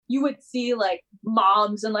you would see like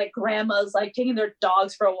moms and like grandmas like taking their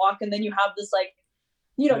dogs for a walk, and then you have this like,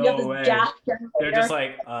 you have No this way. gas They're just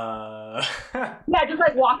generator. like, Yeah, just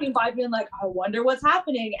like walking by being like, I wonder what's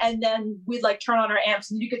happening. And then we'd like turn on our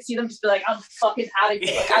amps and you could see them just be like, I'm fucking out of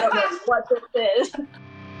here. Like, I don't know what this is.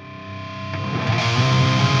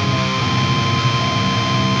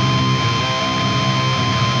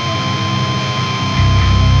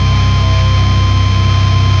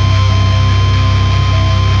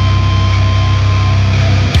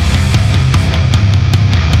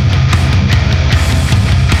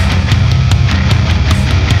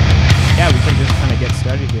 Yeah, we can just kind of get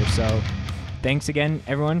started here. So thanks again,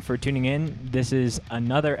 everyone, for tuning in. This is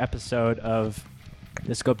another episode of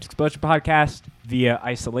the Scoped Exposure Podcast via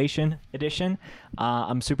Isolation Edition.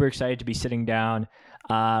 I'm super excited to be sitting down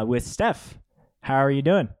with Steph. How are you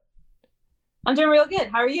doing? I'm doing real good.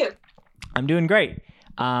 How are you? I'm doing great.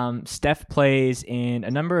 Steph plays in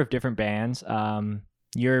a number of different bands.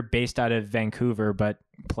 You're based out of Vancouver, but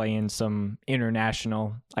play in some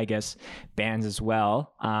international, I guess, bands as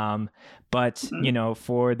well. But,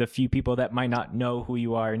 for the few people that might not know who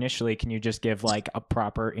you are initially, can you just give like a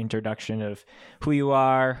proper introduction of who you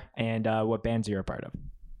are and what bands you're a part of?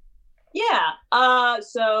 Yeah.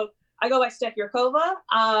 So I go by Steph Yurkova.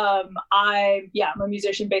 I'm a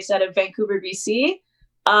musician based out of Vancouver, BC.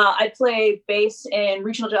 I play bass in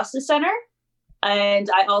Regional Justice Center. And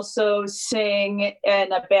I also sing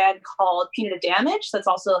in a band called Punitive Damage. That's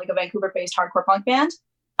also like a Vancouver-based hardcore punk band.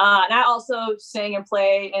 And I also sing and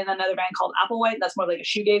play in another band called Applewhite. That's more like a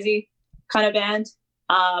shoegazy kind of band.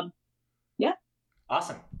 Yeah.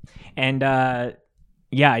 Awesome. And I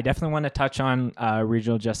definitely want to touch on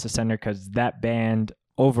Regional Justice Center because that band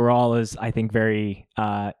overall is, I think, very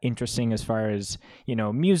interesting as far as,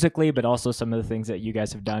 musically, but also some of the things that you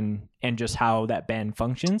guys have done and just how that band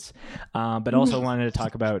functions. But also wanted to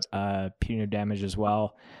talk about Punitive Damage as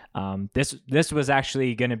well. This was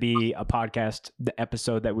actually going to be a podcast, the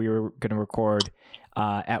episode that we were going to record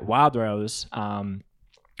at Wild Rose.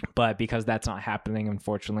 But because that's not happening,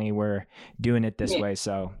 unfortunately, we're doing it this way.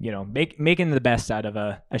 So, making the best out of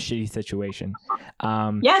a shitty situation.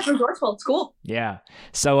 It's resourceful. It's cool. Yeah.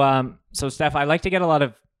 So Steph, I like to get a lot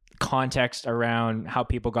of context around how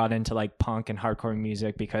people got into like punk and hardcore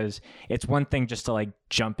music, because it's one thing just to like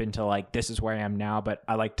jump into like, this is where I am now, but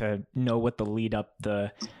I like to know what the lead up,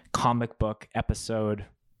 the comic book episode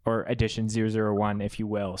or edition 001, if you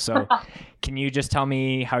will. So can you just tell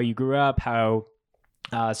me how you grew up, how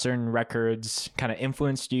certain records kind of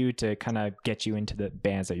influenced you to kind of get you into the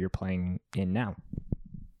bands that you're playing in now?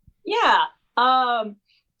 Yeah.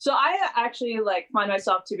 So I actually find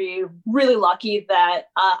myself to be really lucky that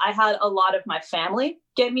I had a lot of my family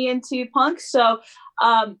get me into punk. So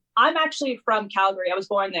I'm actually from Calgary. I was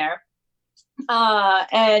born there.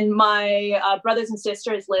 And my brothers and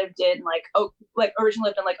sisters lived in originally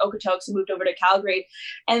lived in Okotoks and moved over to Calgary.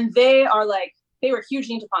 And they were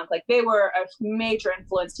hugely into punk. They were a major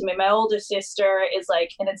influence to me. My older sister is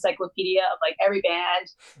an encyclopedia of every band,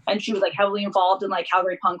 and she was heavily involved in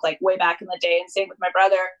Calgary punk way back in the day. And same with my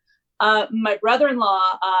brother. My brother-in-law,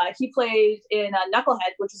 he played in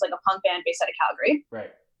Knucklehead, which was a punk band based out of Calgary.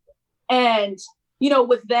 Right. And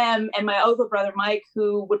with them and my older brother Mike,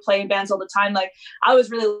 who would play in bands all the time, I was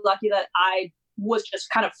really lucky that I was just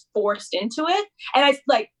kind of forced into it. And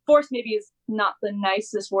I forced maybe is not the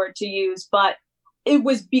nicest word to use, but it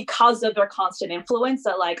was because of their constant influence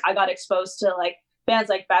that I got exposed to bands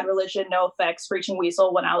like Bad Religion, NoFX, Screeching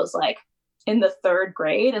Weasel when I was in the third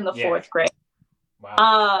grade and the fourth grade.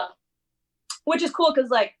 Wow. Which is cool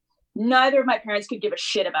because neither of my parents could give a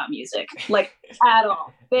shit about music at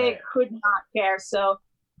all. They could not care. So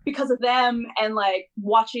because of them and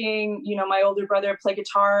watching, my older brother play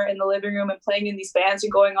guitar in the living room and playing in these bands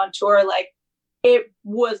and going on tour, it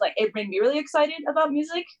made me really excited about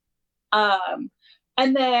music.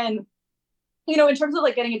 And then, in terms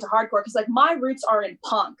of getting into hardcore, because my roots are in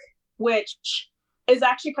punk, which is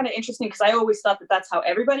actually kind of interesting because I always thought that that's how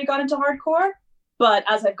everybody got into hardcore. But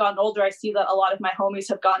as I've gotten older, I see that a lot of my homies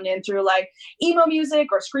have gotten in through emo music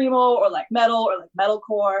or screamo or metal or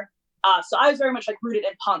metalcore. So I was very much rooted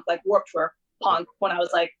in punk, Warped Tour punk when I was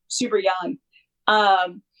super young.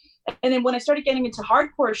 And then when I started getting into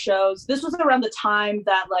hardcore shows, this was around the time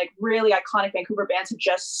that really iconic Vancouver bands had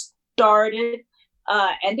just started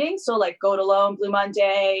ending. So Go It Alone, Blue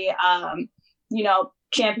Monday,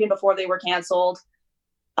 Champion before they were canceled.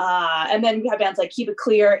 And then we have bands Keep It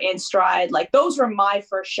Clear, In Stride. Those were my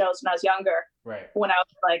first shows when I was younger. Right. When I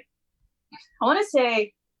was I want to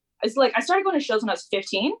say, it's I started going to shows when I was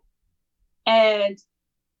 15. And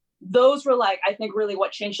those were like, I think really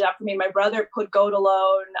what changed it up for me. My brother put Goat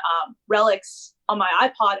Alone, Relics on my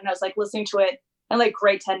iPod, and I was like listening to it in like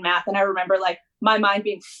grade 10 math. And I remember like my mind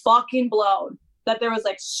being fucking blown that there was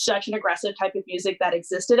like such an aggressive type of music that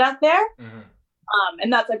existed out there. Mm-hmm.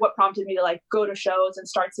 And that's like what prompted me to like go to shows and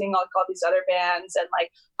start seeing like all these other bands, and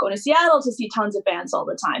like go to Seattle to see tons of bands all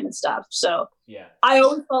the time and stuff. So yeah, I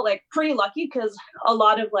always felt like pretty lucky, because a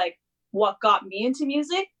lot of like what got me into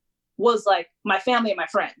music was like my family and my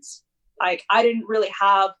friends. Like I didn't really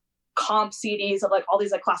have comp CDs of like all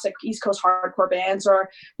these like classic East Coast hardcore bands, or,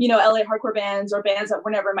 you know, LA hardcore bands, or bands that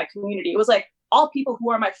were never in my community. It was like all people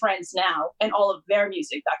who are my friends now and all of their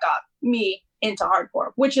music that got me into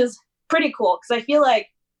hardcore, which is pretty cool, because I feel like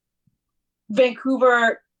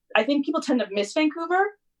Vancouver, I think people tend to miss Vancouver,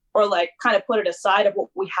 or like kind of put it aside of what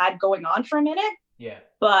we had going on for a minute. Yeah.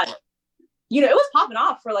 But, you know, it was popping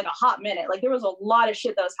off for like a hot minute. Like there was a lot of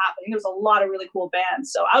shit that was happening. There was a lot of really cool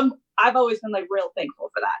bands. So I've always been like real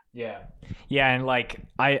thankful for that. Yeah. Yeah. And like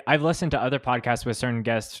I've listened to other podcasts with certain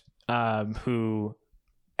guests who,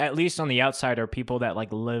 at least on the outside, are people that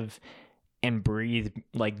like live and breathe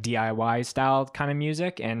like DIY style kind of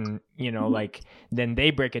music. And, you know, like then they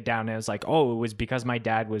break it down as like, oh, it was because my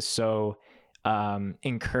dad was so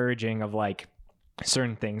encouraging of like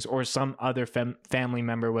certain things, or some other family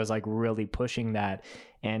member was like really pushing that.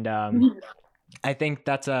 And I think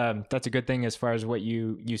that's a good thing as far as what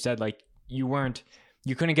you said. Like you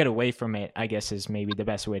couldn't get away from it, I guess is maybe the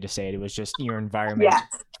best way to say it. It was just your environment. Yeah.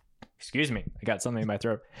 Excuse me, I got something in my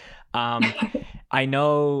throat. I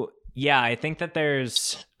know. Yeah, I think that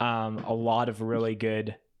there's a lot of really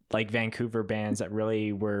good like Vancouver bands that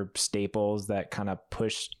really were staples that kind of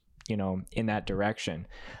pushed, you know, in that direction.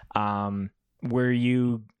 So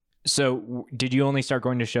did you only start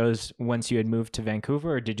going to shows once you had moved to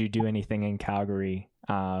Vancouver, or did you do anything in Calgary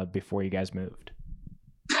before you guys moved?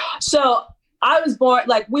 So I was born,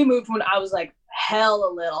 like we moved when I was like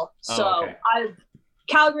hella little. So okay.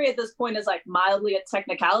 Calgary at this point is like mildly a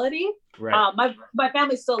technicality. Right. My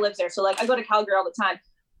family still lives there, so like I go to Calgary all the time.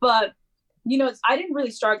 But you know, I didn't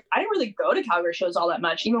really go to Calgary shows all that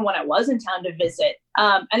much, even when I was in town to visit.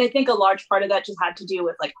 And I think a large part of that just had to do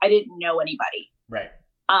with like I didn't know anybody. Right.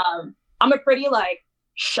 I'm a pretty like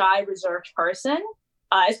shy, reserved person,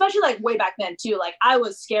 especially like way back then too. Like I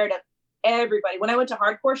was scared of everybody. When I went to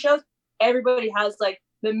hardcore shows, everybody has like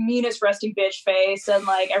the meanest resting bitch face, and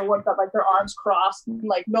like everyone's got like their arms crossed, and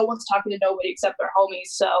like no one's talking to nobody except their homies.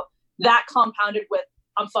 So that compounded with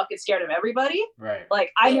I'm fucking scared of everybody. Right.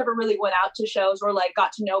 Like I never really went out to shows or like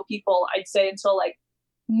got to know people, I'd say, until like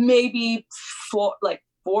maybe 4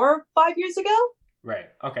 or 5 years ago. Right.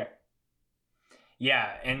 Okay. Yeah,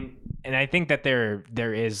 and I think that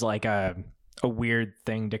there is like a weird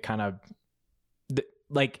thing to kind of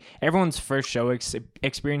like everyone's first show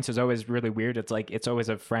experience is always really weird. It's like it's always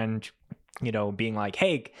a friend, you know, being like,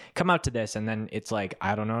 "Hey, come out to this," and then it's like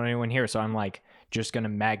I don't know anyone here, so I'm like just gonna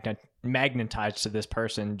magnetize to this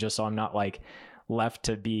person just so I'm not like left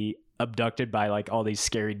to be abducted by like all these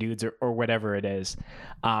scary dudes or whatever it is.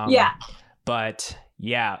 Yeah. But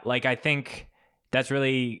yeah, like I think that's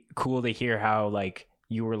really cool to hear how like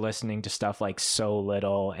you were listening to stuff like so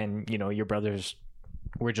little, and you know your brothers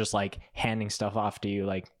were just like handing stuff off to you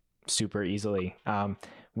like super easily.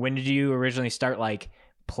 When did you originally start like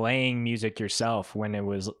playing music yourself? When it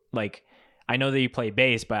was like, I know that you play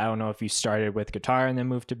bass, but I don't know if you started with guitar and then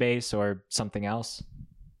moved to bass or something else.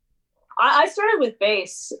 I started with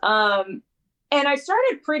bass, and I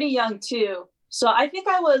started pretty young too. So I think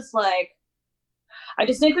I was like, I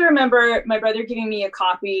distinctly remember my brother giving me a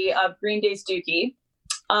copy of Green Day's Dookie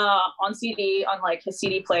on CD, on like his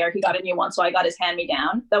CD player. He got a new one, so I got his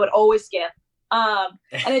hand-me-down that would always skip. And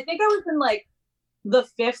I think I was in like the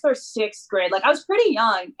 5th or 6th grade. Like I was pretty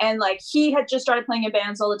young, and like he had just started playing in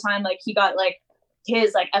bands all the time. Like he got like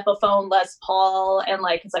his like Epiphone Les Paul and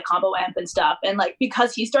like his like combo amp and stuff. And like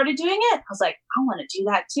because he started doing it, I was like, I want to do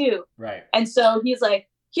that too. Right. And so he's like,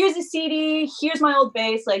 here's a CD, here's my old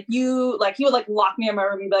bass. Like he would like lock me in my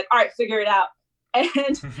room and be like, all right, figure it out.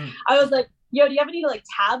 And I was like, yo, do you have any like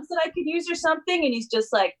tabs that I could use or something? And he's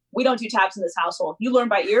just like, we don't do tabs in this household. You learn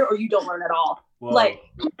by ear or you don't learn at all. Whoa. Like,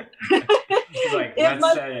 he's like,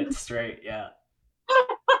 let's set it straight. Yeah.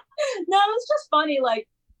 No, it was just funny. Like,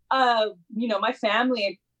 you know, my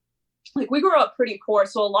family, like we grew up pretty poor.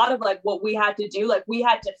 So a lot of like what we had to do, like we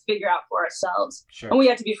had to figure out for ourselves. Sure. And we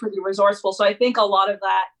had to be pretty resourceful. So I think a lot of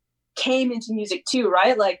that came into music too,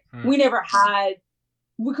 right? Like we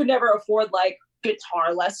could never afford like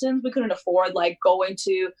guitar lessons. We couldn't afford like going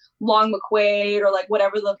to Long McQuaid or like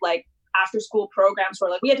whatever the like after school programs were.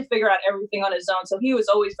 Like we had to figure out everything on his own. So he was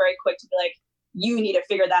always very quick to be like, you need to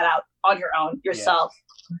figure that out on your own yourself.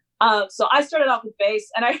 So I started off with bass,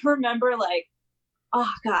 and I remember like, oh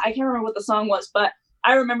God, I can't remember what the song was, but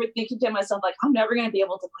I remember thinking to myself, like, I'm never going to be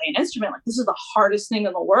able to play an instrument. Like, this is the hardest thing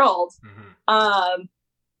in the world.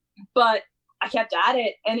 But I kept at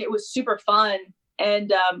it, and it was super fun.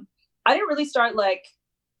 And I didn't really start like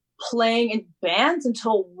playing in bands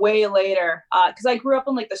until way later, because I grew up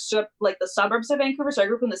in like the suburbs of Vancouver. So I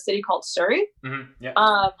grew up in the city called Surrey.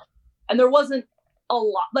 And there wasn't a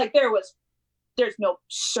lot, like there's no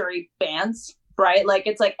Surrey bands, right? Like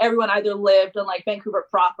it's like everyone either lived in like Vancouver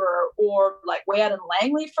proper or like way out in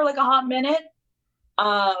Langley for like a hot minute.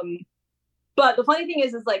 But the funny thing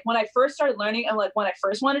is like when I first started learning and like when I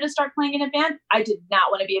first wanted to start playing in a band, I did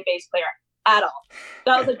not want to be a bass player at all.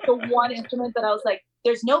 That was like the one instrument that I was like,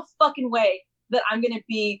 there's no fucking way that I'm going to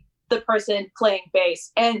be the person playing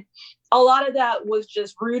bass. And a lot of that was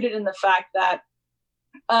just rooted in the fact that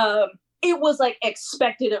it was like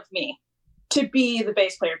expected of me to be the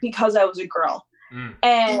bass player because I was a girl.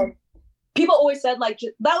 And people always said like,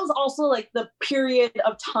 that was also like the period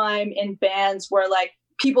of time in bands where like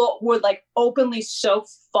people were like openly so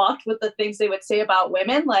fucked with the things they would say about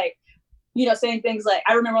women. Like, you know, saying things like,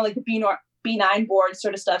 I remember like the B9 board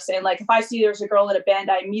sort of stuff saying like, if I see there's a girl in a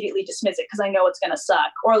band, I immediately dismiss it because I know it's going to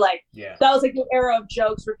suck. Or like, that was like the era of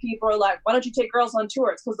jokes where people are like, why don't you take girls on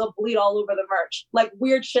tours? Because they'll bleed all over the merch. Like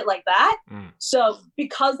weird shit like that. So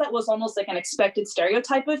because that was almost like an expected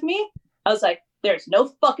stereotype of me, I was like, there's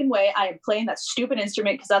no fucking way I am playing that stupid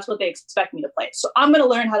instrument because that's what they expect me to play. So I'm going to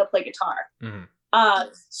learn how to play guitar.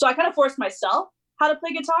 So I kind of forced myself how to play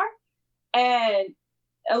guitar. And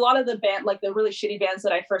a lot of the band, like the really shitty bands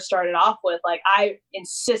that I first started off with, like I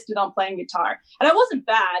insisted on playing guitar. And I wasn't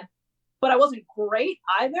bad, but I wasn't great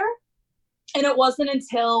either. And it wasn't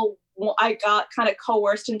until I got kind of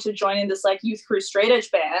coerced into joining this like youth crew straight edge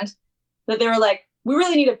band that they were like, we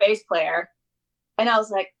really need a bass player. And I was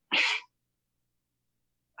like,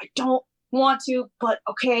 I don't want to, but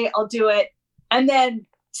okay, I'll do it. And then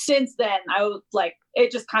since then, I was like,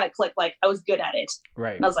 it just kind of clicked, like I was good at it.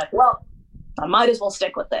 Right. And I was like, well, I might as well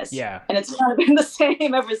stick with this. Yeah. And it's kind of been the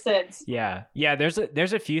same ever since. Yeah. Yeah. There's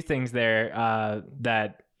a few things there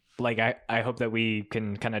that like I hope that we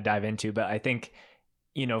can kind of dive into. But I think,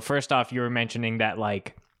 you know, first off, you were mentioning that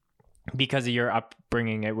like because of your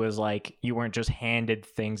upbringing, it was like you weren't just handed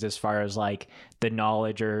things as far as like the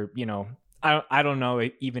knowledge or, you know, I don't know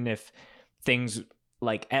even if things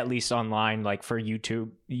like at least online, like for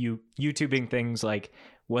YouTubing things like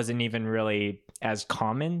wasn't even really as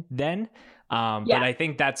common then. But I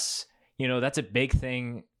think that's, you know, that's a big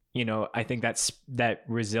thing. You know, I think that's that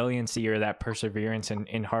resiliency or that perseverance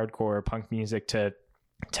in hardcore or punk music to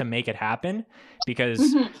make it happen,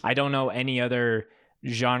 because I don't know any other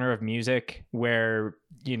genre of music where,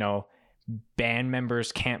 you know, band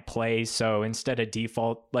members can't play. So instead of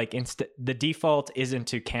default, the default isn't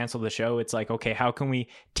to cancel the show. It's like, okay, how can we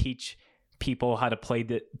teach people how to play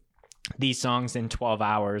these songs in 12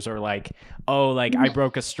 hours? Or like, oh, like I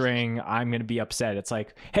broke a string, I'm going to be upset. It's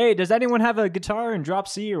like, hey, does anyone have a guitar and drop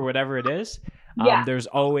C or whatever it is? There's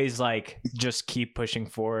always like, just keep pushing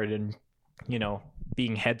forward and, you know,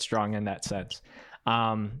 being headstrong in that sense.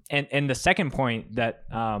 And the second point that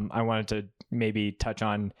I wanted to maybe touch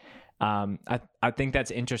on, I think that's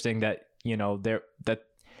interesting that, you know, that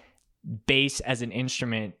bass as an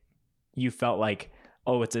instrument, you felt like,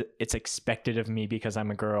 oh, it's expected of me because I'm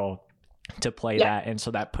a girl to play that. And so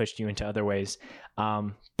that pushed you into other ways.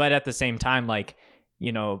 But at the same time, like,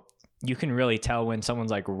 you know, you can really tell when someone's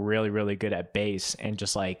like really, really good at bass and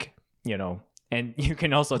just like, you know, and you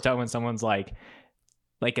can also tell when someone's like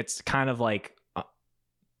it's kind of like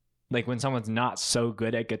when someone's not so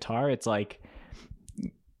good at guitar, it's like,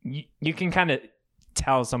 you can kind of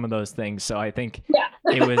tell some of those things. So I think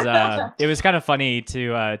it was kind of funny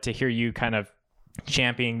to hear you kind of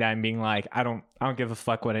championing that and being like, I don't give a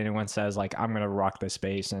fuck what anyone says. Like, I'm going to rock this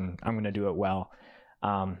bass and I'm going to do it well.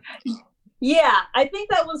 Yeah, I think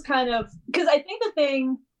that was kind of, because I think the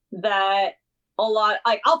thing that a lot,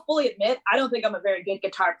 like, I'll fully admit, I don't think I'm a very good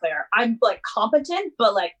guitar player. I'm like competent,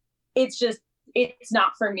 but like, it's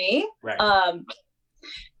not for me. Right.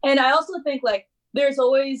 And I also think like, there's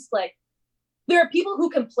always like, there are people who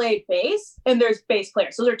can play bass and there's bass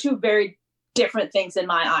players. So they're two very different things in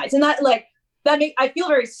my eyes. And I feel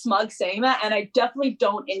very smug saying that. And I definitely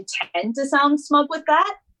don't intend to sound smug with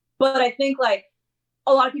that. But I think like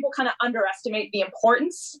a lot of people kind of underestimate the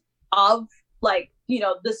importance of like, you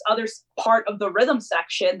know, this other part of the rhythm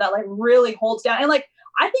section that like really holds down and like,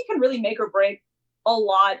 I think can really make or break a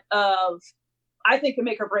lot of, can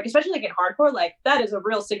make or break, especially like in hardcore, like that is a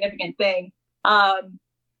real significant thing.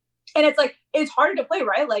 And it's like, it's harder to play,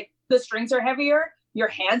 right? Like the strings are heavier, your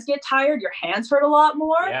hands get tired, your hands hurt a lot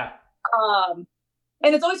more. Yeah.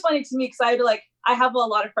 And it's always funny to me because I have a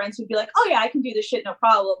lot of friends who'd be like, oh yeah, I can do this shit, no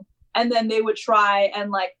problem. And then they would try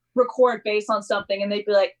and like record bass on something and they'd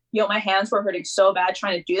be like, yo, my hands were hurting so bad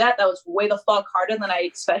trying to do that. That was way the fuck harder than I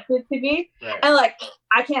expected it to be. Right. And like,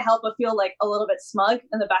 I can't help but feel like a little bit smug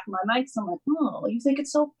in the back of my mind. So I'm like, oh, you think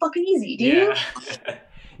it's so fucking easy, do you?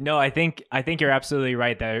 No, I think you're absolutely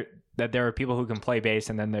right that there are people who can play bass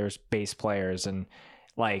and then there's bass players, and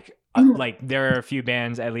like there are a few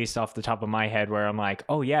bands, at least off the top of my head, where I'm like,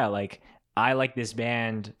 oh yeah, like I like this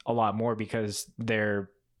band a lot more because their,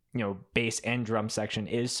 you know, bass and drum section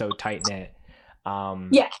is so tight knit.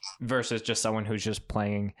 Versus just someone who's just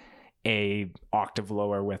playing a octave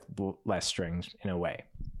lower with less strings in a way.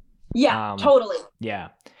 Yeah, totally. Yeah.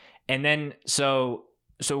 And then, so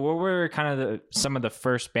what were kind of some of the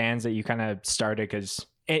first bands that you kind of started? Cause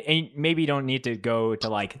and maybe you don't need to go to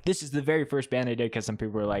like, this is the very first band I did. Cause some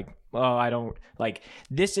people are like, oh, I don't like,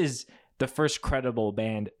 this is the first credible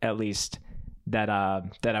band, at least that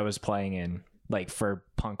I was playing in, like for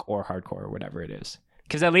punk or hardcore or whatever it is.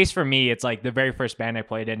 Because at least for me, it's like the very first band I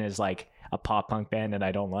played in is like a pop punk band, and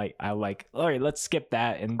all right, let's skip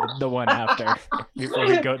that and the one after before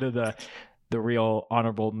we go to the real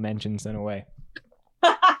honorable mentions in a way.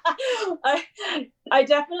 I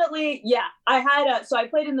definitely, I had so I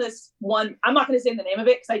played in this one. I'm not going to say the name of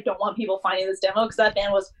it because I don't want people finding this demo because that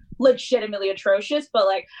band was legitimately atrocious. But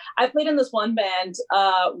like, I played in this one band.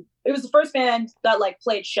 It was the first band that like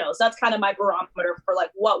played shows. That's kind of my barometer for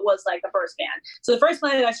like what was like the first band. So the first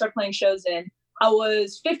band that I started playing shows in, I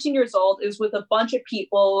was 15 years old. It was with a bunch of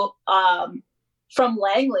people from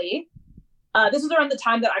Langley. This was around the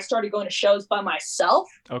time that I started going to shows by myself.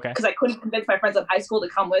 Okay. Because I couldn't convince my friends in high school to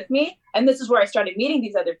come with me. And this is where I started meeting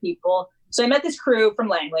these other people. So I met this crew from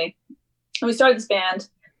Langley and we started this band.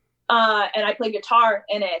 And I played guitar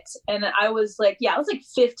in it. And I was like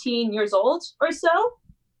 15 years old or so.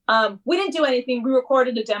 We didn't do anything. We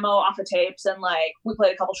recorded a demo off of tapes and like we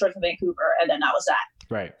played a couple shows in Vancouver and then that was that.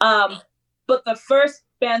 Right. But the first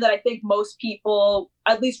band that I think most people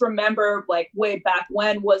at least remember like way back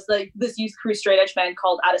when was like this youth crew straight edge band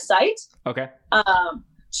called Out of Sight. Okay.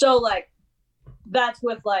 So like that's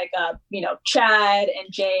with like Chad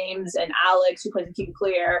and James and Alex who plays in Keep It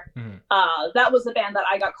Clear. Mm-hmm. That was the band that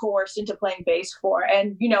I got coerced into playing bass for,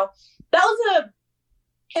 and it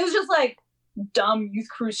was just like dumb youth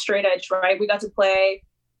crew straight edge, right? We got to play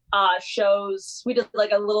shows. We did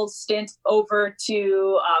like a little stint over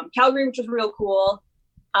to Calgary, which was real cool.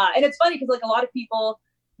 And it's funny because like a lot of people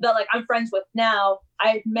that like I'm friends with now,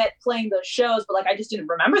 I met playing those shows, but like I just didn't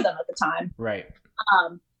remember them at the time. Right.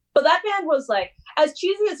 But that band was like, as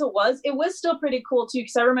cheesy as it was still pretty cool too.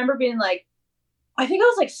 Because I remember being like, I think I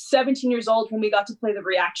was like 17 years old when we got to play the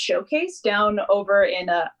React Showcase down over in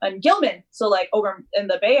Gilman. So like over in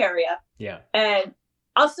the Bay Area. Yeah. And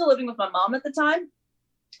I was still living with my mom at the time.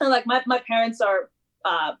 And like my parents are,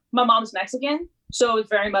 my mom's Mexican. So it was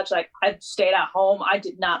very much like I stayed at home. I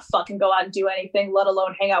did not fucking go out and do anything, let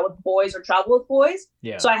alone hang out with boys or travel with boys.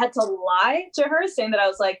 Yeah. So I had to lie to her saying that I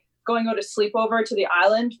was like going to sleep over to the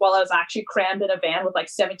island while I was actually crammed in a van with like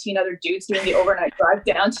 17 other dudes doing the overnight drive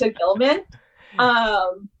down to Gilman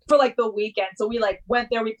for like the weekend. So we like went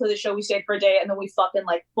there, we played the show, we stayed for a day, and then we fucking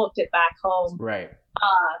like booked it back home. Right.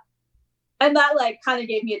 And that like kind of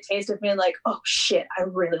gave me a taste of being like, oh shit, I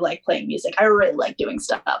really like playing music. I really like doing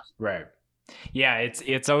stuff. Right. Yeah,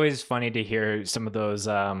 it's always funny to hear some of those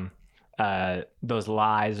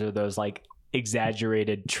lies or those like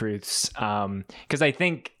exaggerated truths. Because I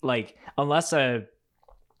think like unless I've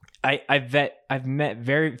met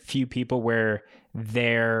very few people where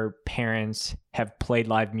their parents have played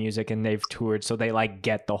live music and they've toured, so they like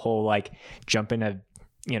get the whole like jump in a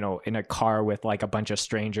car with like a bunch of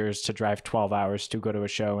strangers to drive 12 hours to go to a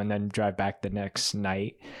show and then drive back the next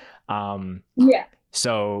night. Yeah.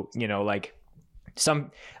 So, like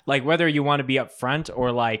some, like whether you want to be upfront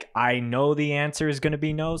or like, I know the answer is going to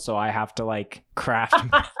be no, so I have to like craft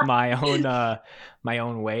my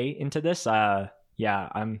own way into this. I've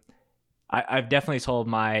definitely told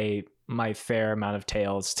my fair amount of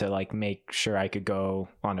tales to like make sure I could go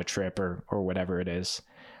on a trip or whatever it is.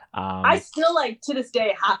 I still like to this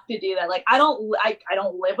day have to do that. Like I don't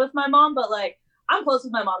live with my mom, but like I'm close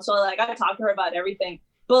with my mom, so like I talk to her about everything.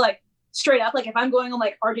 But like straight up, like if I'm going on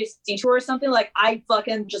like RJC tour or something, like I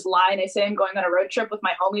fucking just lie and I say I'm going on a road trip with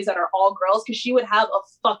my homies that are all girls, because she would have a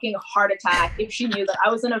fucking heart attack if she knew that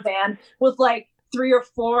I was in a van with like 3 or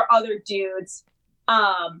 4 other dudes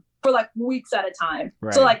for like weeks at a time.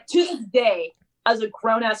 Right. So like to this day, as a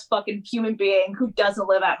grown ass fucking human being who doesn't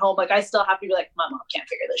live at home, like I still have to be like, my mom can't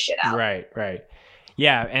figure this shit out. Right.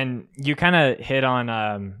 Yeah, and you kind of hit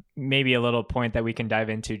on maybe a little point that we can dive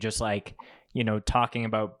into, just like, you know, talking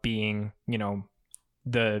about being, you know,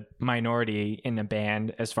 the minority in a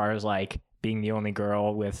band as far as like being the only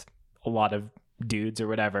girl with a lot of dudes or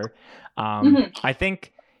whatever. I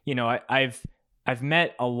think, you know, I've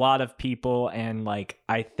met a lot of people, and like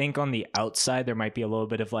I think on the outside there might be a little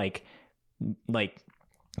bit of like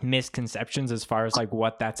misconceptions as far as like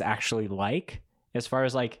what that's actually like. As far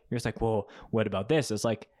as like, you're just like, well, what about this? It's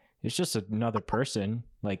like, it's just another person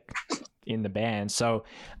like in the band. So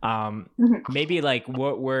maybe like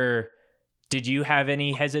did you have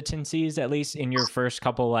any hesitancies, at least in your first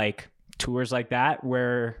couple like tours like that,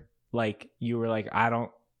 where like you were like, I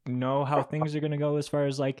don't know how things are going to go as far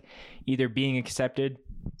as like either being accepted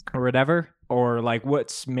or whatever? Or like,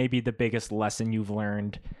 what's maybe the biggest lesson you've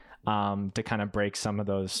learned to kind of break some of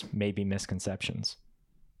those maybe misconceptions?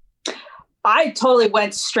 I totally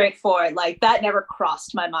went straight for it. Like that never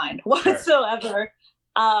crossed my mind whatsoever.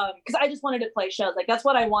 Because I just wanted to play shows. Like that's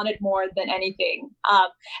what I wanted more than anything.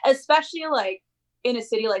 Especially like in a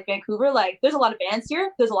city like Vancouver, like there's a lot of bands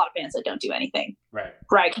here. There's a lot of bands that don't do anything. Right.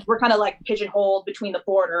 We're kind of like pigeonholed between the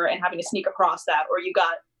border and having to sneak across that, or you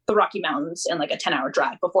got the Rocky Mountains and like a 10-hour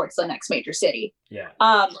drive before it's the next major city. Yeah.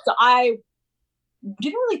 So I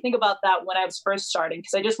didn't really think about that when I was first starting,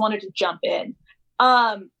 because I just wanted to jump in.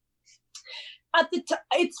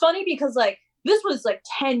 It's funny because like this was like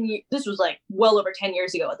well over 10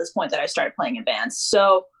 years ago at this point that I started playing in bands.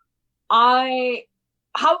 So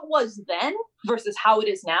how it was then versus how it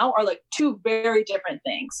is now are like two very different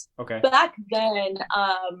things. Okay. Back then,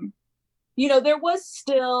 you know, there was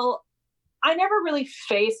still, I never really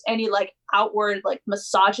faced any like outward like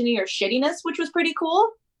misogyny or shittiness, which was pretty cool.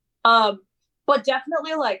 But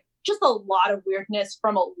definitely like just a lot of weirdness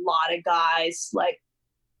from a lot of guys, like,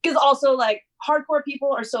 because also like hardcore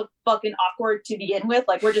people are so fucking awkward to begin with.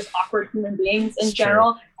 Like we're just awkward human beings in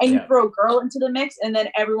general. And you throw a girl into the mix and then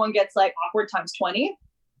everyone gets like awkward times 20.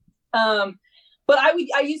 But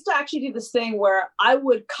I used to actually do this thing where I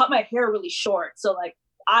would cut my hair really short. So like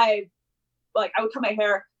I would cut my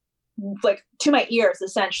hair like to my ears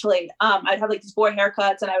essentially. I'd have like these boy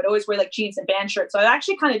haircuts, and I would always wear like jeans and band shirts. So I'd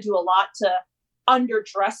actually kind of do a lot to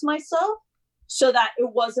underdress myself so that it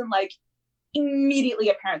wasn't like immediately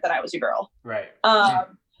apparent that I was a girl. Right.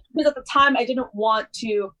 Because at the time I didn't want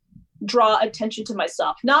to draw attention to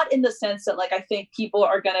myself. Not in the sense that like I think people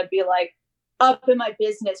are gonna be like up in my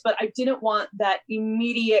business, but I didn't want that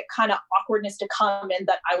immediate kind of awkwardness to come in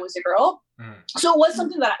that I was a girl. So it was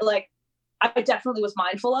something that like I definitely was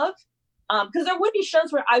mindful of. Because there would be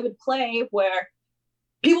shows where I would play where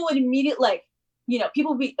people would immediately like, you know,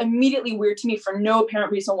 people would be immediately weird to me for no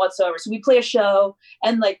apparent reason whatsoever. So we play a show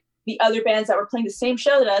and like the other bands that were playing the same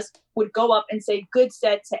show as us would go up and say good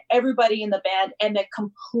set to everybody in the band and then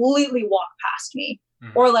completely walk past me.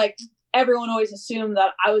 Or like everyone always assumed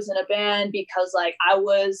that I was in a band because like I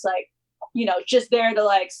was like, you know, just there to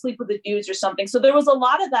like sleep with the dudes or something. So there was a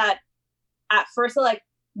lot of that at first that like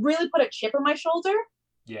really put a chip on my shoulder.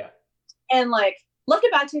 Yeah. And like left a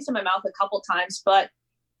bad taste in my mouth a couple times. But,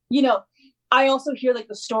 you know, I also hear like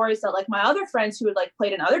the stories that like my other friends who had like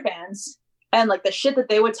played in other bands and like the shit that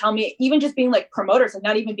they would tell me, even just being like promoters and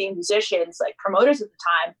not even being musicians, like promoters at the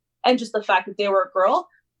time. And just the fact that they were a girl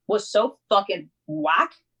was so fucking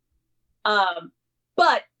whack.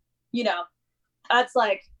 But, you know, that's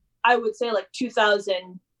like, I would say like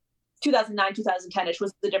 2009, 2010-ish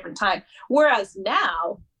was the different time. Whereas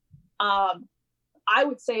now, I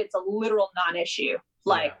would say it's a literal non-issue.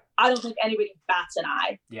 Like, I don't think anybody bats an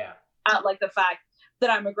eye at like the fact that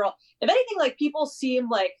I'm a girl. If anything, like people seem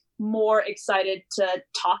like more excited to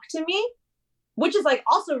talk to me, which is like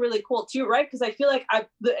also really cool too, right? Because I feel like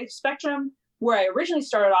the spectrum where I originally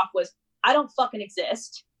started off was I don't fucking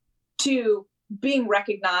exist, to being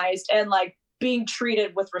recognized and like being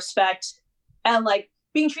treated with respect and like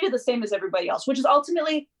being treated the same as everybody else, which is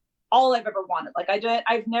ultimately all I've ever wanted. Like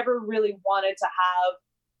I've never really wanted to have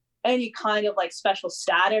any kind of like special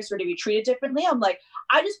status or to be treated differently. I'm like,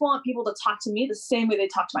 I just want people to talk to me the same way they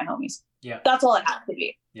talk to my homies. Yeah. That's all it has to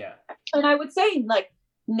be. Yeah. And I would say like,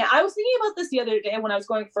 now I was thinking about this the other day when I was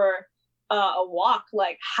going for a walk,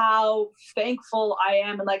 like how thankful I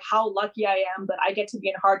am and like how lucky I am that I get to be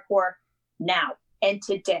in hardcore now and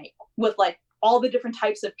today with like all the different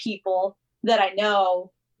types of people that I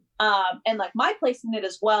know, and like my place in it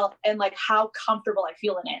as well, and like how comfortable I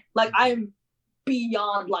feel in it. Like I'm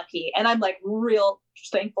beyond lucky and I'm like real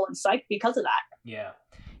thankful and psyched because of that.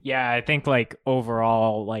 Yeah. I think like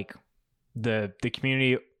overall, like the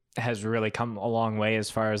community has really come a long way as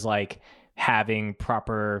far as like having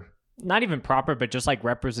proper, not even proper, but just like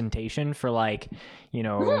representation for like, you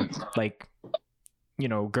know, like, you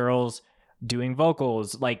know, girls doing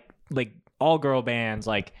vocals, like all girl bands,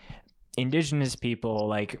 like indigenous people,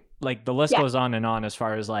 like the list Yeah. goes on and on as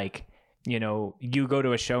far as like, you know, you go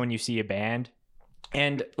to a show and you see a band.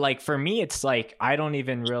 And like for me, it's like I don't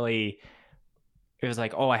even really, it was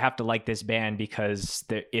like, oh, I have to like this band because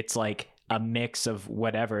it's like a mix of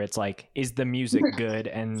whatever. It's like, is the music good?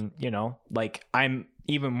 And, you know, like I'm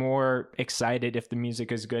even more excited if the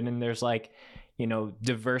music is good. And there's like, you know,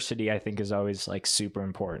 diversity, I think, is always like super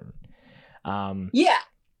important. Yeah.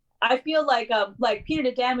 I feel like Peter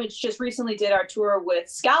to Damage just recently did our tour with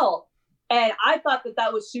Scowl. And I thought that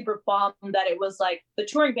that was super bomb that it was like the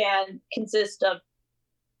touring band consists of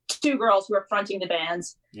two girls who are fronting the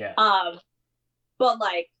bands. Yeah. But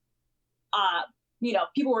like, you know,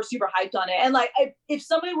 people were super hyped on it. And like, if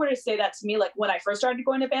somebody were to say that to me, like when I first started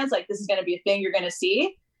going to bands, like this is going to be a thing you're going to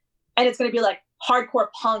see. And it's going to be like hardcore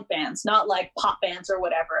punk bands, not like pop bands or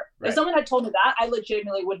whatever. Right. If someone had told me that, I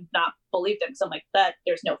legitimately would not believe them. Because I'm like, that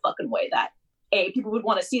there's no fucking way that A, people would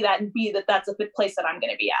want to see that, and B, that that's a good place that I'm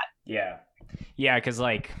going to be at. Yeah. Yeah. Cause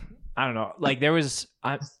like, I don't know, like there was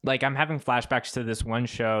like, I'm having flashbacks to this one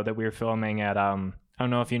show that we were filming at, I don't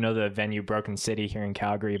know if you know the venue Broken City here in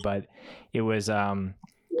Calgary, but it was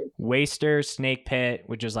Waster, Snake Pit,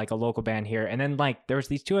 which is like a local band here. And then like there was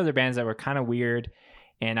these two other bands that were kind of weird,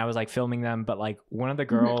 and I was like filming them, but like one of the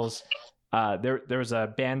girls, there was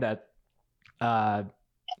a band that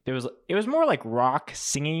it was more like rock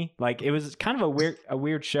singy, like it was kind of a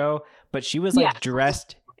weird show, but she was like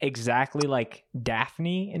dressed exactly like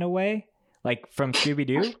Daphne in a way, like from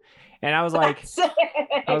Scooby-Doo. And I was like,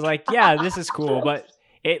 yeah, this is cool. But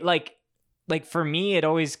it like for me, it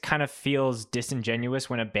always kind of feels disingenuous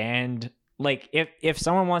when a band, like if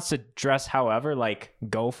someone wants to dress however, like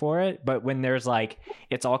go for it. But when there's like,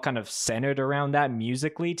 it's all kind of centered around that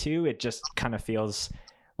musically too, it just kind of feels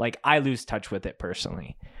like I lose touch with it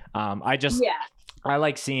personally. I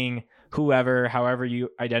like seeing however you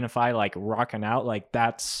identify, like rocking out, like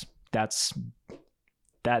that's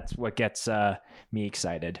what gets me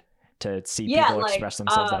excited to see people like, express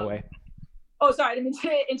themselves that way. Oh, sorry, I didn't mean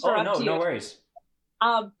to interrupt you. No worries.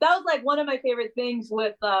 That was like one of my favorite things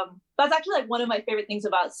with that's actually like one of my favorite things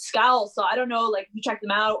about Scowl. So I don't know like if you check them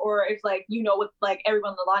out or if like you know what like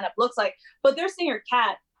everyone in the lineup looks like, but their singer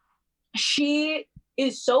Kat, she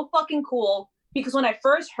is so fucking cool, because when I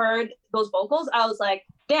first heard those vocals, I was like,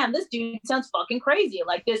 damn, this dude sounds fucking crazy.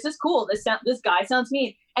 Like this is cool. This guy sounds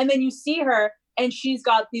mean. And then you see her and she's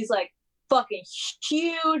got these like fucking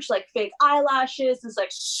huge like fake eyelashes, this like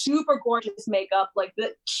super gorgeous makeup, like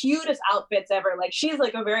the cutest outfits ever. Like she's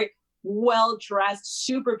like a very well-dressed,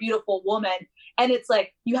 super beautiful woman. And it's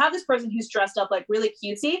like you have this person who's dressed up like really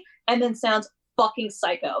cutesy and then sounds fucking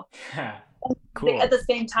psycho. Cool. At the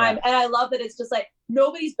same time. Yeah. And I love that it's just like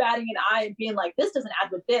nobody's batting an eye and being like, this doesn't add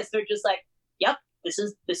with this. They're just like, yep, this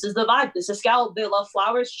is the vibe. This is Scowl. They love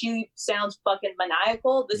flowers. She sounds fucking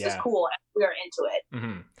maniacal. This is cool. We are into it.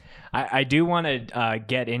 Mm-hmm. I do want to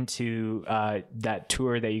get into that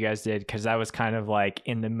tour that you guys did, because that was kind of like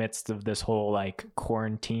in the midst of this whole like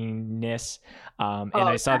quarantine-ness. And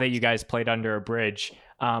I saw that you guys played Under a Bridge.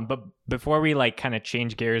 But before we like kind of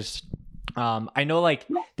change gears, I know like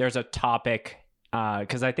there's a topic,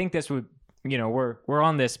 because I think this would, you know, we're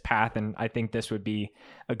on this path, and I think this would be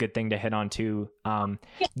a good thing to hit on too.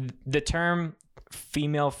 The term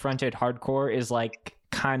female fronted hardcore is like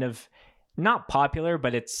kind of not popular,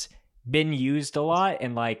 but it's been used a lot.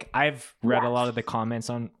 And like I've read a lot of the comments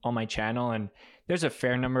on my channel, and there's a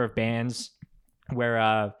fair number of bands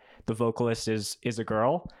where the vocalist is a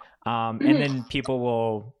girl, and then people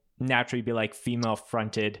will naturally be like female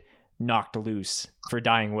fronted Knocked Loose for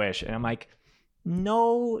Dying Wish, and I'm like,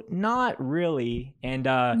 no, not really. And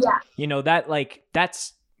you know, that like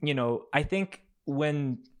that's, you know, I think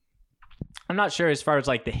when, I'm not sure as far as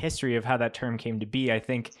like the history of how that term came to be, I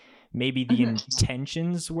think maybe the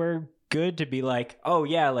intentions were good to be like, oh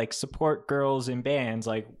yeah, like support girls in bands,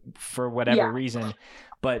 like for whatever reason,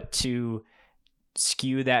 but to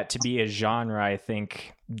skew that to be a genre, I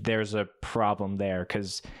think there's a problem there,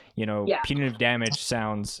 because, you know, Punitive Damage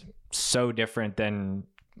sounds so different than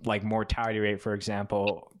like Mortality Rate, for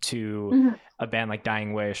example, to a band like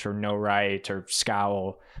Dying Wish or No Right or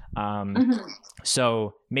Scowl.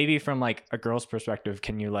 So maybe from like a girl's perspective,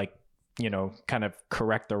 can you like, you know, kind of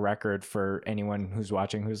correct the record for anyone who's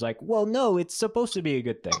watching who's like, well, no, it's supposed to be a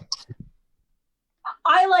good thing?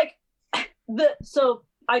 I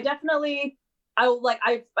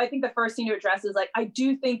think the first thing to address is like, I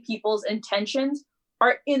do think people's intentions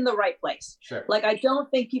are in the right place. Sure. Like, I don't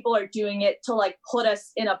think people are doing it to like put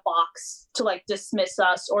us in a box, to like dismiss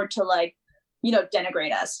us, or to like, you know,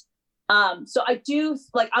 denigrate us. So I do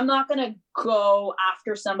like, I'm not gonna go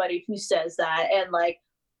after somebody who says that and like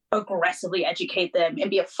aggressively educate them and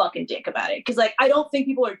be a fucking dick about it, because like I don't think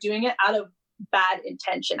people are doing it out of bad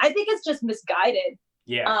intention. I think it's just misguided.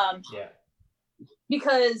 Yeah.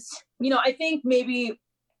 Because, you know, I think maybe,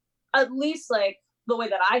 at least like the way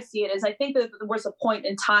that I see it is, I think that there was a point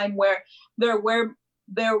in time where there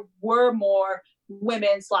were more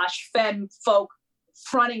women slash femme folk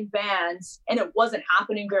fronting bands, and it wasn't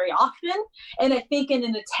happening very often. And I think in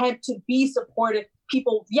an attempt to be supportive,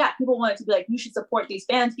 people wanted to be like, you should support these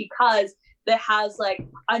bands because that has like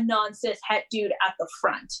a non-cis het dude at the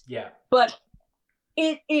front. Yeah. But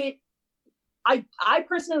I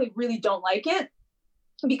personally really don't like it,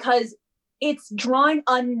 because it's drawing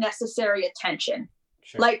unnecessary attention.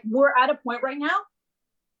 Sure. Like, we're at a point right now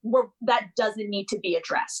where that doesn't need to be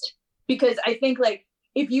addressed. Because I think like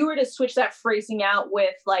if you were to switch that phrasing out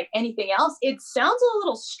with like anything else, it sounds a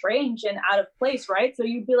little strange and out of place, right? So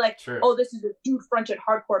you'd be like, Sure. oh, this is a dude-fronted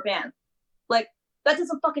hardcore band. Like, that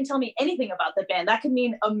doesn't fucking tell me anything about the band. That could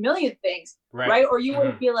mean a million things, right? Or you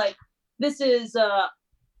would be like, this is a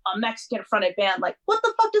Mexican-fronted band. Like, what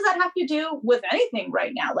the fuck does that have to do with anything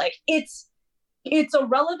right now? Like, it's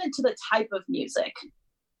irrelevant to the type of music.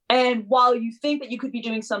 And while you think that you could be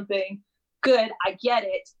doing something good, I get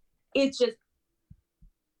it. It's just,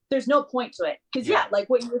 there's no point to it. Because like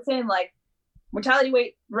what you were saying, like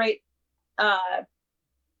mortality rate,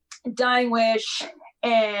 Dying Wish,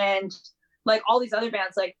 and like all these other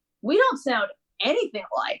bands, like we don't sound anything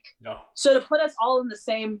alike. No. So to put us all in the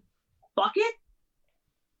same bucket,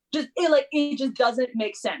 it just doesn't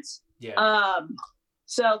make sense. Yeah.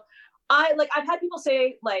 So I've had people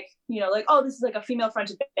say like, you know, like, oh, this is like a female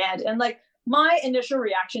fronted band, and like my initial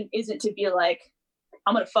reaction isn't to be like,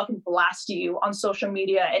 I'm gonna fucking blast you on social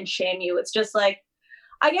media and shame you. It's just like,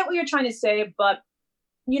 I get what you're trying to say, but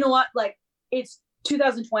you know what? Like, it's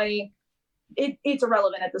 2020. It's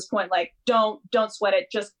irrelevant at this point. Like, don't sweat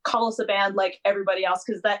it. Just call us a band like everybody else,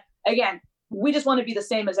 because that, again, we just want to be the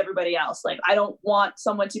same as everybody else. Like, I don't want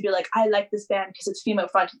someone to be like, I like this band because it's female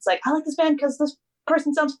fronted. It's like, I like this band because this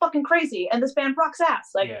person sounds fucking crazy and this band rocks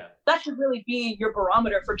ass. Like, that should really be your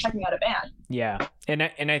barometer for checking out a band. Yeah. And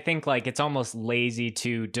I think like it's almost lazy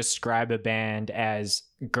to describe a band as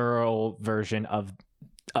girl version of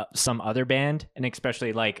some other band, and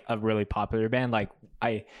especially like a really popular band. Like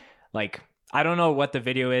I don't know what the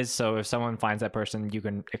video is, so if someone finds that person, you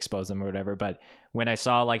can expose them or whatever. But when I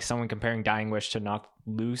saw like someone comparing Dying Wish to Knocked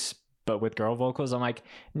Loose, but with girl vocals, I'm like,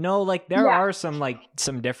 no, like there are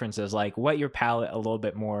some differences, like what your palette a little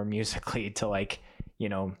bit more musically to like, you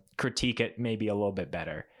know, critique it maybe a little bit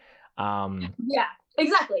better. Yeah,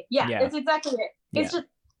 exactly. Yeah, it's exactly it. It's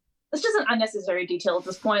just an unnecessary detail at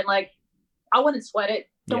this point. Like, I wouldn't sweat it.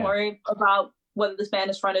 Don't worry about whether this band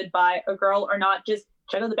is fronted by a girl or not. Just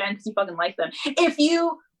check out the band because you fucking like them. If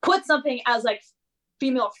you put something as like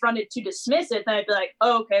female fronted to dismiss it, then I'd be like,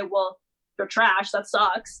 oh, okay, well, you're trash. That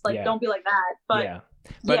sucks. Like, don't be like that.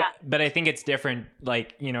 But I think it's different.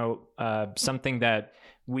 Like, you know, something that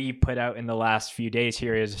we put out in the last few days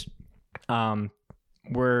here is,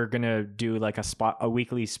 we're gonna do like a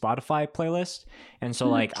weekly Spotify playlist, and so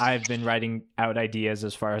like I've been writing out ideas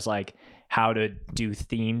as far as like how to do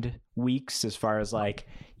themed weeks, as far as like,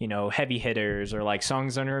 you know, heavy hitters or like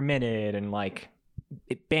songs under a minute, and like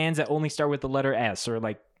bands that only start with the letter S, or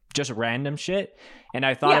like just random shit. And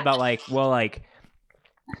I thought about like, well, like,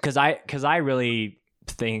 cause I really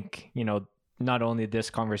think, you know, not only this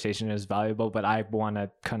conversation is valuable, but I want to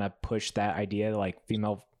kind of push that idea, like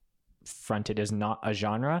female fronted is not a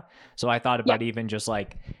genre. So I thought about even just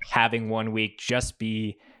like having one week just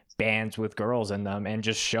be bands with girls in them, and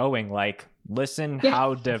just showing like, listen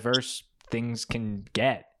how diverse things can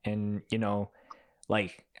get. And, you know,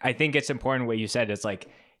 like, I think it's important what you said. It's like,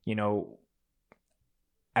 you know,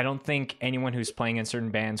 I don't think anyone who's playing in certain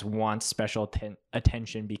bands wants special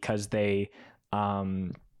attention because they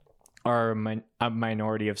are a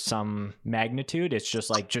minority of some magnitude. It's just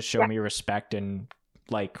like, just show me respect, and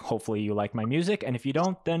like, hopefully you like my music. And if you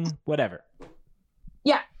don't, then whatever.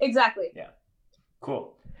 Yeah, exactly. Yeah.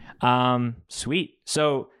 Cool. Sweet.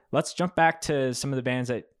 So let's jump back to some of the bands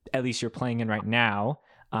that at least you're playing in right now.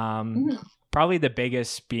 Probably the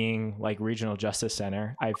biggest being like Regional Justice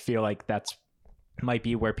Center. I feel like that's might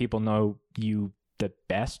be where people know you the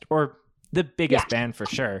best, or the biggest band for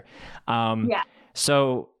sure.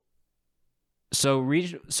 So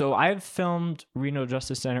I've filmed Regional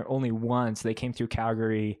Justice Center only once. They came through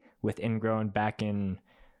Calgary with Ingrown back in,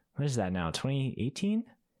 what is that now? 2018?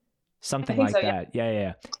 Something think like so, that.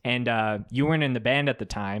 Yeah. And you weren't in the band at the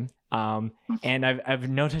time. And I've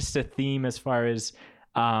noticed a theme as far as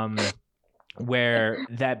where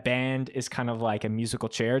that band is kind of like a musical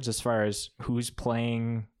chairs as far as who's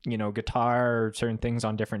playing, guitar or certain things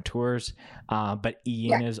on different tours. But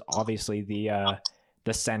Ian is obviously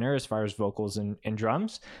the center as far as vocals and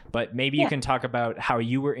drums. But maybe you can talk about how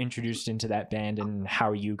you were introduced into that band and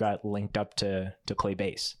how you got linked up to play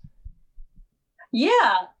bass.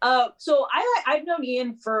 Yeah. So I've known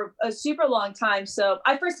Ian for a super long time. So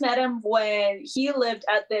I first met him when he lived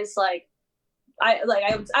at this I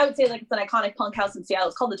would say like it's an iconic punk house in Seattle.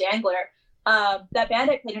 It's called the Dangler. That band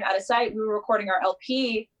I played in Out of Sight, we were recording our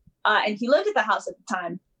LP, and he lived at the house at the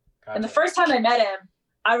time. Gotcha. And the first time I met him,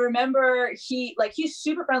 I remember he's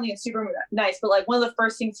super friendly and super nice. But like one of the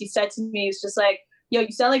first things he said to me was just like, "Yo,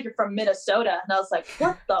 you sound like you're from Minnesota." And I was like,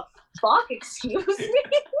 "What the fuck? Excuse me?"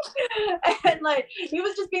 And like he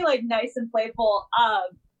was just being like nice and playful.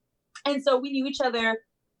 And so we knew each other.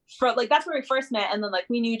 That's where we first met, and then like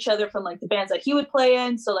we knew each other from like the bands that he would play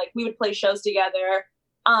in, so like we would play shows together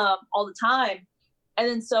all the time. And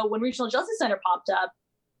then so when Regional Justice Center popped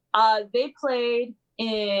up, they played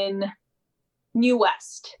in New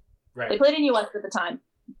West. Right. They played in New West at the time,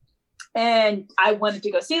 and I wanted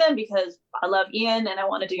to go see them because I love Ian and I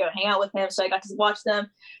wanted to go hang out with him, so I got to watch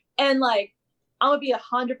them. And like I'm gonna be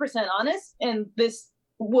 100% honest, and this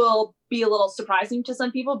will be a little surprising to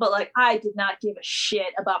some people, but like I did not give a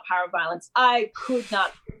shit about Power Violence. I could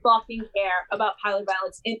not fucking care about Power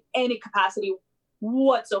Violence in any capacity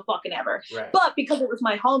whatsoever. Right. But because it was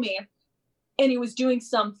my homie and he was doing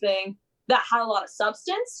something that had a lot of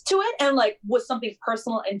substance to it and like was something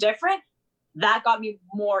personal and different, that got me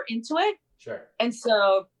more into it. Sure. And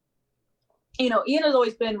so, Ian has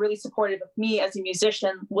always been really supportive of me as a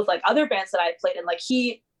musician with like other bands that I played in. Like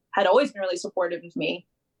he had always been really supportive of me.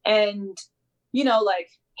 And, like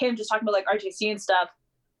him just talking about like RJC and stuff,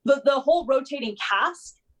 the whole rotating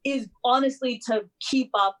cast is honestly to keep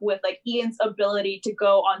up with like Ian's ability to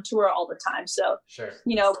go on tour all the time. So, sure.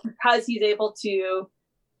 Because he's able to,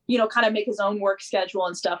 kind of make his own work schedule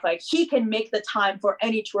and stuff, like he can make the time for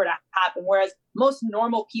any tour to happen, whereas most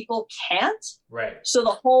normal people can't. Right. So the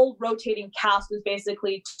whole rotating cast was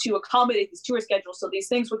basically to accommodate this tour schedule. So these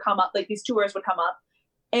things would come up, like these tours would come up,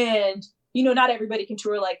 and not everybody can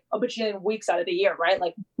tour like a bajillion weeks out of the year, right?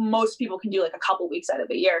 Like most people can do like a couple weeks out of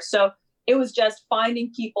the year. So it was just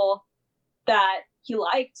finding people that he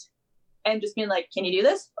liked and just being like, "Can you do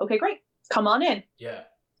this? Okay, great. Come on in." Yeah.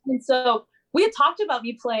 And so we had talked about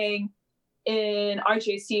me playing in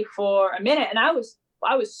RJC for a minute, and I was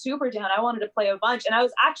super down. I wanted to play a bunch, and I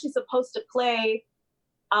was actually supposed to play,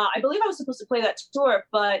 I believe I was supposed to play that tour,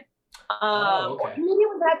 but maybe it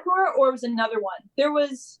was that tour or it was another one. There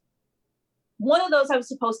was one of those I was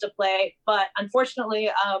supposed to play, but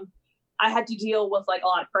unfortunately, I had to deal with like a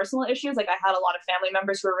lot of personal issues. Like I had a lot of family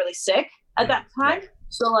members who were really sick at that time. Yeah.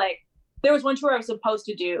 So like there was one tour I was supposed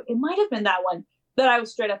to do. It might have been that one that I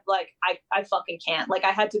was straight up like, I fucking can't. Like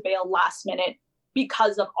I had to bail last minute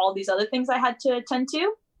because of all these other things I had to attend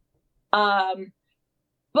to. And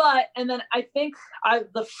then I think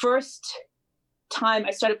the first time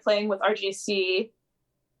I started playing with RJC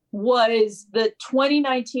was the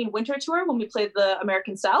 2019 winter tour when we played the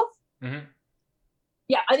American South. Mm-hmm.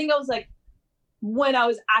 Yeah, I think I was like when I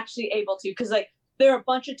was actually able to, because like there are a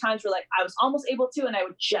bunch of times where like I was almost able to and I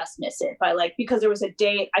would just miss it by like because there was a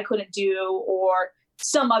date I couldn't do or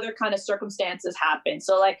some other kind of circumstances happened.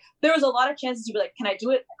 So like there was a lot of chances to be like, can I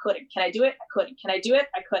do it? I couldn't. Can I do it? I couldn't. Can I do it?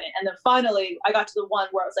 I couldn't. And then finally I got to the one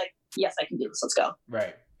where I was like, yes, I can do this. Let's go.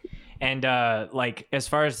 Right. And like as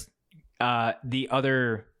far as the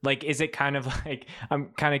other, like, is it kind of like, I'm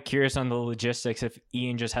kind of curious on the logistics if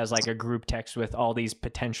Ian just has like a group text with all these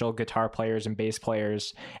potential guitar players and bass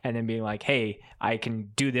players and then being like, hey, I can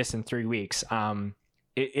do this in 3 weeks.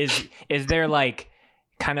 Is there like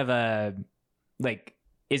kind of a, like,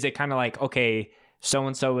 is it kind of like, okay,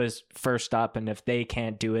 so-and-so is first up and if they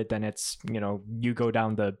can't do it, then it's, you go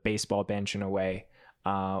down the baseball bench in a way.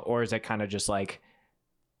 Or is it kind of just like,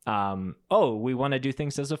 we want to do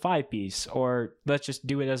things as a 5-piece, or let's just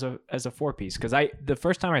do it as a 4-piece? Because the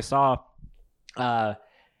first time I saw the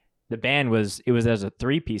band it was as a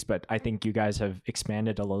 3-piece, but I think you guys have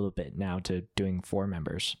expanded a little bit now to doing 4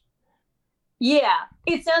 members. Yeah,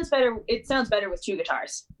 it sounds better. It sounds better with 2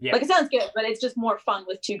 guitars. Yeah. Like it sounds good, but it's just more fun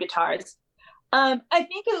with 2 guitars. I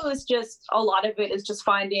think it was just a lot of it is just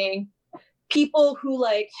finding people who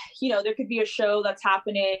like, there could be a show that's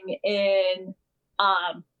happening in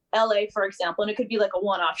LA, for example, and it could be like a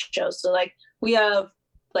one-off show. So like we have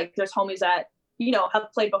like there's homies at you know,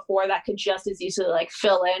 have played before that could just as easily like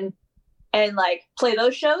fill in and like play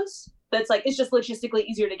those shows. That's like, it's just logistically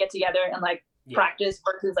easier to get together and like practice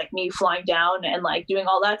versus like me flying down and like doing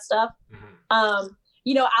all that stuff.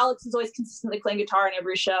 You know, Alex is always consistently playing guitar in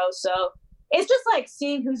every show. So it's just like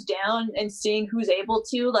seeing who's down and seeing who's able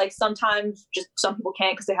to. Like sometimes just some people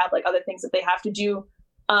can't because they have like other things that they have to do.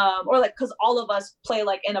 Or like, because all of us play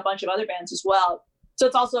like in a bunch of other bands as well. So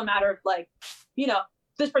it's also a matter of like, you know,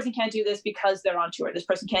 this person can't do this because they're on tour. This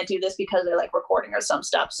person can't do this because they're like recording or some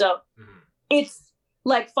stuff. So it's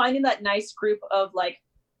like finding that nice group of like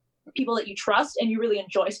people that you trust and you really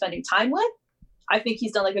enjoy spending time with. I think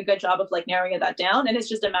he's done like a good job of like narrowing that down. And it's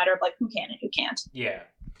just a matter of like who can and who can't. Yeah.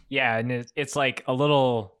 Yeah. And it's like a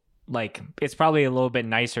little, like, it's probably a little bit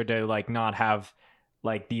nicer to like not have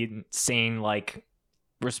like the insane like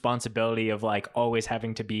responsibility of like always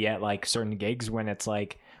having to be at like certain gigs when it's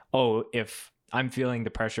like, oh, if I'm feeling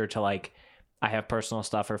the pressure to like, I have personal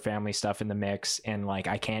stuff or family stuff in the mix and like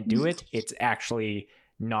I can't do it, it's actually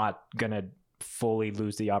not gonna fully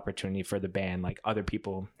lose the opportunity for the band. Like other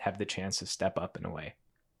people have the chance to step up in a way.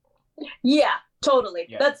 Yeah, totally.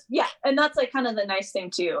 That's and that's like kind of the nice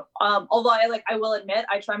thing too. Although I will admit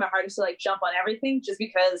I try my hardest to like jump on everything just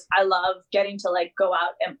because I love getting to like go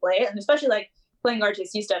out and play, and especially like playing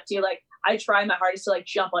RJC stuff too. Like I try my hardest to like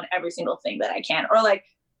jump on every single thing that I can, or like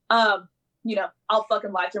you know, I'll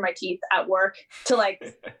fucking lie through my teeth at work to like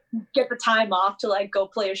get the time off to like go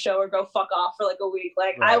play a show or go fuck off for like a week.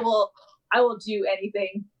 Like I will do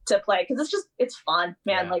anything to play because it's fun,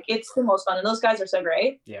 man. Like it's the most fun, and those guys are so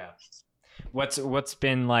great. Yeah. What's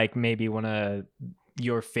been like maybe one of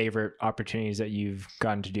your favorite opportunities that you've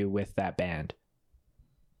gotten to do with that band?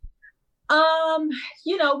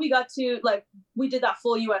 You know, we did that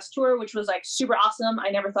full US tour, which was like super awesome. I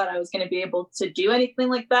never thought I was going to be able to do anything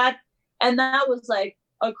like that. And that was like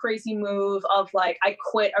a crazy move of like, I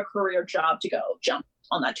quit a career job to go jump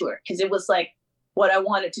on that tour because it was like what I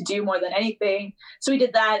wanted to do more than anything. So we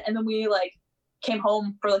did that. And then we like came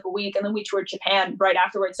home for like a week and then we toured Japan right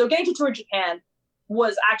afterwards. So getting to tour Japan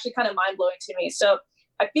was actually kind of mind blowing to me. So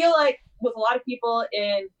I feel like with a lot of people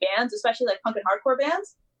in bands, especially like punk and hardcore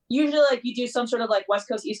bands, usually like you do some sort of like West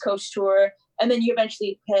Coast, East Coast tour, and then you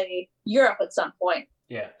eventually play Europe at some point.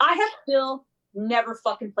 Yeah. I have still never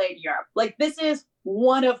fucking played Europe. Like this is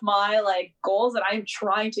one of my like goals that I'm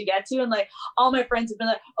trying to get to. And like all my friends have been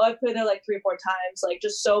like, oh, I played there like 3 or 4 times, like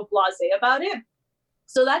just so blasé about it.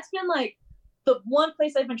 So that's been like the one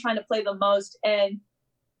place I've been trying to play the most. And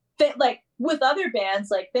like with other bands,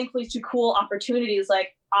 like thankfully to cool opportunities, like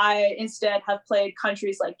I instead have played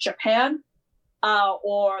countries like Japan,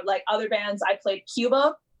 or like other bands, I played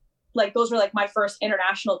Cuba. Like those were like my first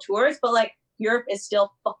international tours, but like Europe is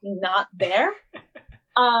still fucking not there.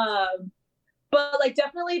 But like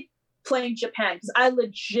definitely playing Japan, because I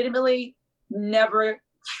legitimately never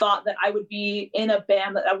thought that I would be in a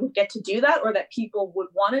band that I would get to do that or that people would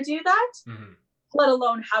want to do that, let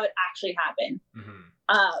alone have it actually happen.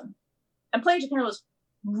 And playing Japan was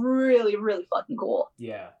really, really fucking cool.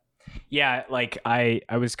 Yeah, like I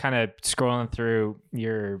was kind of scrolling through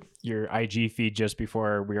your IG feed just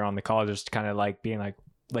before we were on the call, just kind of like being like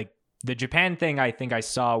the Japan thing I think I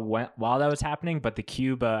saw while that was happening, but the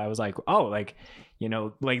Cuba, I was like, oh, like, you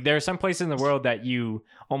know, like there are some places in the world that you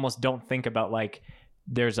almost don't think about, like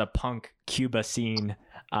there's a punk Cuba scene.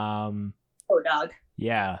 Oh, dog.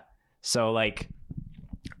 Yeah. So like,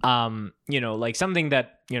 you know, like something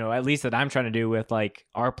that, you know, at least that I'm trying to do with like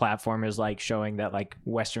our platform is like showing that like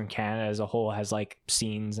Western Canada as a whole has like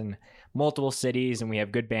scenes in multiple cities, and we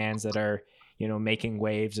have good bands that are, you know, making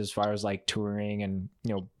waves as far as like touring and,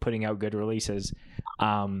 you know, putting out good releases.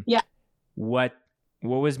 What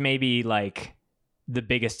was maybe like the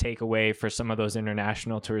biggest takeaway for some of those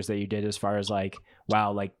international tours that you did, as far as like,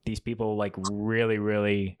 wow, like these people like really,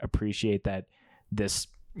 really appreciate that this,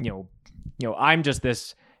 you know, I'm just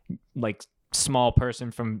this like small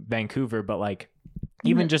person from Vancouver, but like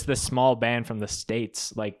even just this small band from the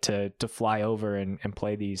States, like to fly over and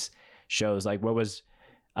play these shows, like what was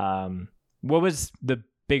the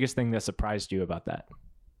biggest thing that surprised you about that?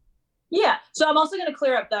 Yeah. So I'm also going to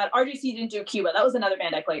clear up that RGC didn't do Cuba. That was another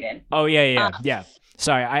band I played in. Oh yeah.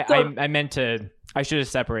 Sorry. I meant to, I should have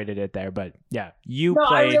separated it there, but yeah,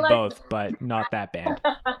 played both, but not that band.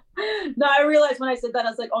 No, I realized when I said that, I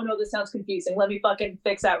was like, oh no, this sounds confusing. Let me fucking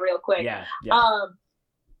fix that real quick. Yeah. I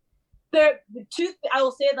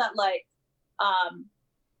will say that like,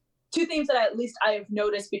 2 things that at least I have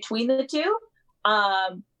noticed between the two,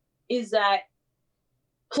 is that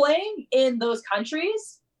playing in those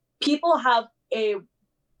countries, people are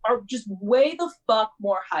just way the fuck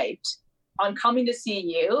more hyped on coming to see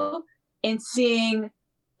you in seeing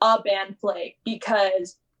a band play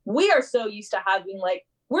because we are so used to having like,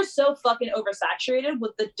 we're so fucking oversaturated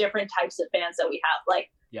with the different types of bands that we have. Like,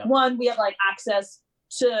 one, we have like access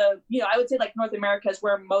to, you know, I would say like North America is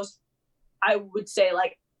where most, I would say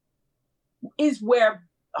like, is where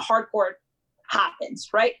hardcore happens,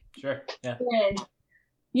 right? Sure. Yeah. And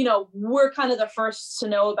you know, we're kind of the first to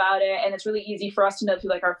know about it, and it's really easy for us to know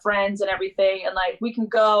through like our friends and everything. And like we can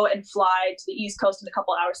go and fly to the East Coast in a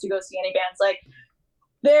couple hours to go see any bands. Like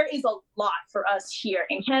there is a lot for us here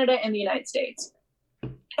in Canada and the United States.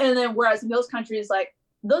 And then whereas in those countries, like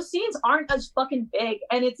those scenes aren't as fucking big.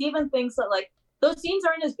 And it's even things that like those scenes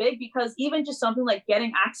aren't as big because even just something like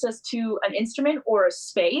getting access to an instrument or a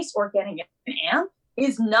space or getting an amp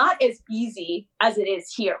is not as easy as it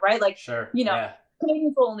is here, right? Like, you know,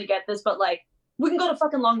 Canadians will only get this, but like we can go to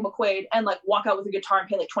fucking Long McQuaid and like walk out with a guitar and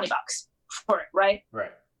pay like $20 for it, right?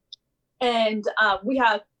 Right. And we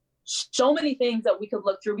have so many things that we could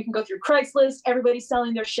look through. We can go through Craigslist. Everybody's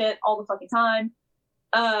selling their shit all the fucking time.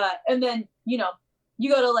 And then, you know,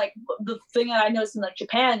 you go to like the thing that I noticed in like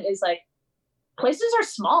Japan is like places are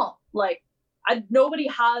small. Like nobody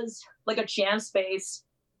has like a jam space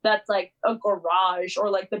that's like a garage or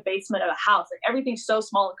like the basement of a house. Like everyth's so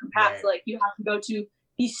small and compact. Right. So, like you have to go to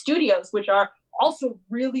these studios, which are also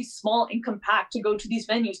really small and compact, to go to these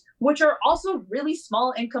venues, which are also really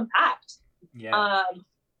small and compact. Yeah.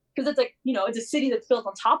 Because it's like, you know, it's a city that's built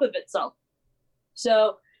on top of itself.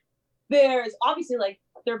 So there's obviously like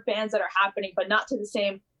there are bands that are happening, but not to the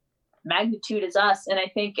same magnitude as us. And I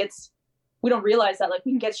think we don't realize that like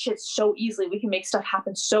we can get shit so easily. We can make stuff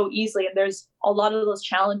happen so easily. And there's a lot of those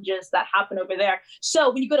challenges that happen over there.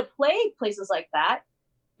 So when you go to play places like that,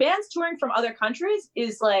 bands touring from other countries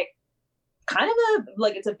is like kind of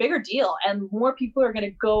it's a bigger deal. And more people are going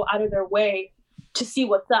to go out of their way to see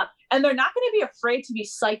what's up. And they're not going to be afraid to be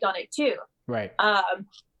psyched on it too. Right.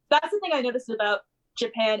 That's the thing I noticed about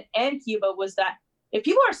Japan and Cuba was that if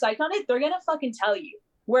people are psyched on it, they're going to fucking tell you.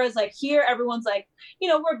 Whereas like here, everyone's like, you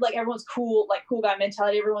know, we're like, everyone's cool, like cool guy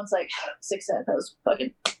mentality. Everyone's like, 6 cents, that was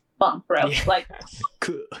fucking bump, bro. Yeah. Like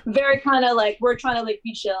cool. Very kind of like, we're trying to like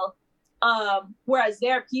be chill. Whereas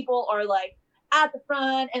there, people are like at the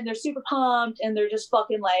front and they're super pumped and they're just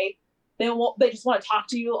fucking like, they just want to talk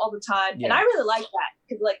to you all the time. Yeah. And I really like that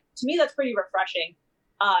because like, to me, that's pretty refreshing.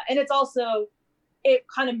 And it's also, it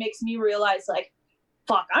kind of makes me realize like,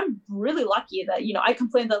 fuck, I'm really lucky that, you know, I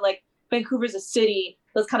complained that like Vancouver's a city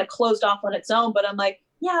that's kind of closed off on its own, but I'm like,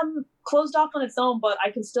 yeah, I'm closed off on its own, but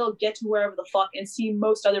I can still get to wherever the fuck and see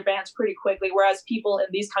most other bands pretty quickly, whereas people in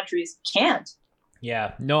these countries can't.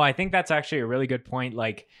 Yeah, no, I think that's actually a really good point.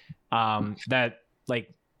 Like, that,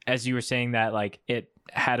 like, as you were saying that, like, it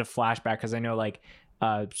had a flashback, because I know, like,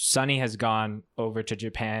 Sunny has gone over to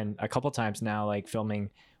Japan a couple times now, like, filming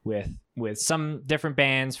with some different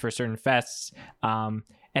bands for certain fests.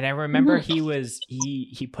 And I remember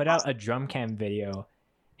he put out a drum cam video,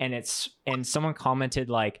 and someone commented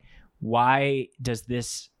like, why does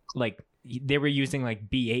this, like, they were using like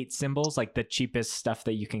B8 cymbals, like the cheapest stuff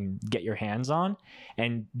that you can get your hands on,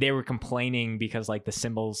 and they were complaining because like the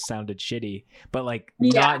cymbals sounded shitty, but like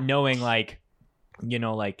not knowing, like, you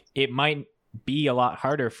know, like it might be a lot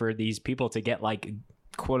harder for these people to get like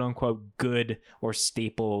quote unquote good or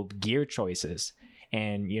staple gear choices,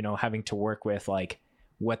 and, you know, having to work with like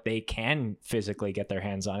what they can physically get their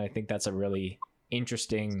hands on. I think that's a really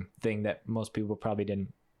interesting thing that most people probably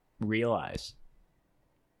didn't realize.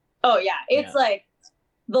 Oh yeah, it's like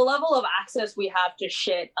the level of access we have to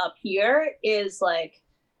shit up here is like,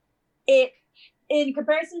 it in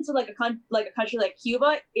comparison to like a country like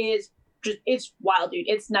Cuba is just, it's wild, dude.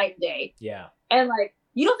 It's night and day. Yeah. And like,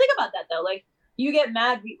 you don't think about that though. Like, you get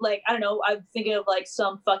mad, like, I don't know, I'm thinking of like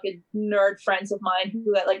some fucking nerd friends of mine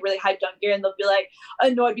who get like really hyped on gear, and they'll be like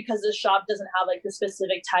annoyed because this shop doesn't have like the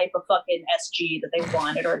specific type of fucking SG that they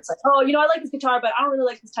wanted, or it's like, oh, you know, I like this guitar, but I don't really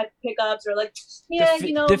like this type of pickups, or like, yeah,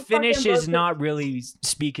 you know, the finish is not really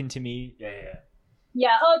speaking to me.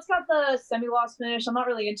 Yeah, oh, it's got the semi-gloss finish, I'm not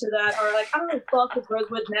really into that, or like, I don't really fuck with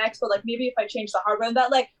rosewood necks, but like maybe if I change the hardware and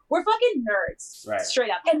that, like, we're fucking nerds, right? Straight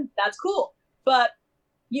up, and that's cool. But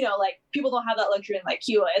you know, like, people don't have that luxury in like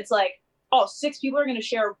Cuba. It's like, oh, 6 people are gonna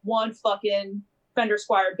share one fucking Fender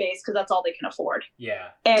Squier bass because that's all they can afford.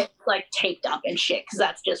 Yeah. And it's like taped up and shit because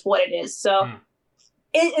that's just what it is. So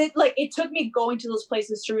it took me going to those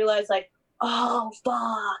places to realize like, oh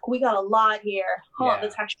fuck, we got a lot here. Oh,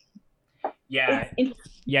 that's actually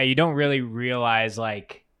you don't really realize,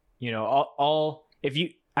 like, you know, all if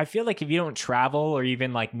you, I feel like if you don't travel or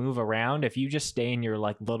even like move around, if you just stay in your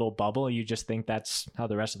like little bubble, you just think that's how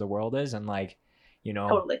the rest of the world is. And like, you know,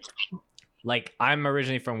 totally. like I'm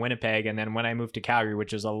originally from Winnipeg, and then when I moved to Calgary,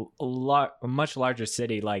 which is a much larger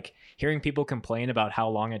city, like hearing people complain about how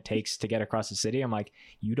long it takes to get across the city, I'm like,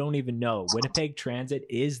 you don't even know. Winnipeg transit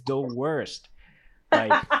is the worst.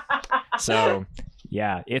 Like, so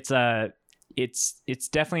yeah, it's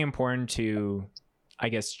definitely important to, I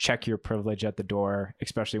guess, check your privilege at the door,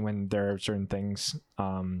 especially when there are certain things,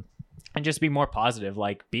 and just be more positive,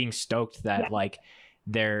 like being stoked that like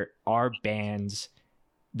there are bands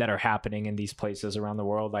that are happening in these places around the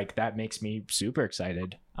world. Like that makes me super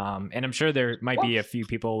excited. And I'm sure there might be a few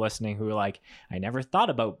people listening who are like, I never thought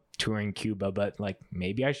about touring Cuba, but like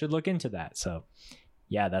maybe I should look into that. So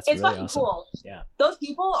yeah, it's really fucking awesome. Cool. Yeah. Those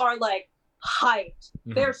people are like hyped.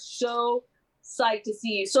 Mm-hmm. They're so psyched to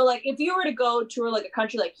see you. So like if you were to go tour like a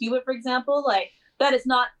country like Cuba, for example, like that is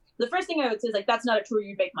not, the first thing I would say is like, that's not a tour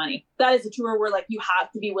you make money. That is a tour where like you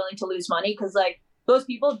have to be willing to lose money, because like those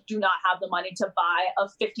people do not have the money to buy a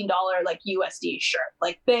 $15 like USD shirt.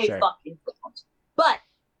 Like they fucking don't. But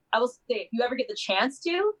I will say, if you ever get the chance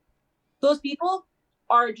to, those people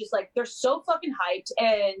are just like, they're so fucking hyped.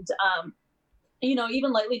 And you know,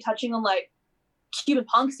 even lightly touching on like Cuban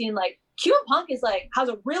punk scene, like Cuban punk is like has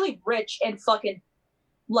a really rich and fucking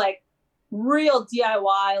like real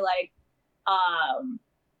DIY like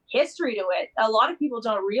history to it. A lot of people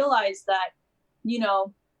don't realize that, you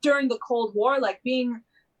know, during the Cold War, like being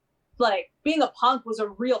a punk was a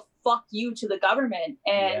real fuck you to the government.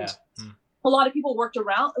 And a lot of people worked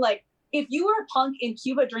around, like if you were a punk in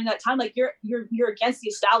Cuba during that time, like you're against the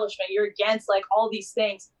establishment, you're against like all these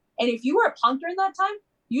things. And if you were a punk during that time,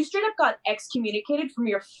 you straight up got excommunicated from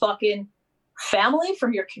your fucking family,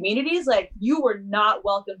 from your communities. Like you were not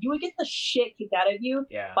welcome. You would get the shit kicked out of you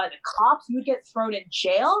by the cops. You would get thrown in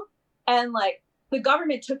jail. And like the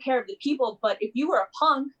government took care of the people. But if you were a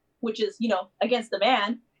punk, which is, you know, against the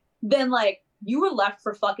man, then like you were left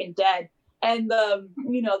for fucking dead. And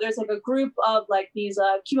you know, there's like a group of like these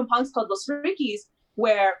Cuban punks called Los Frikis,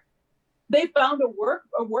 where they found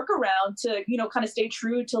a workaround to, you know, kind of stay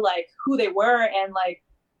true to like who they were and like,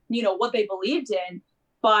 you know, what they believed in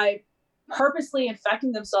by purposely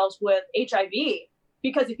infecting themselves with HIV.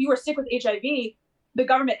 Because if you were sick with HIV, the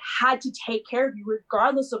government had to take care of you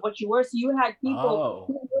regardless of what you were. So you had people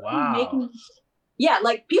who were making,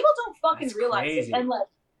 like people don't fucking realize it. And like,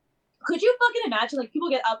 could you fucking imagine, like people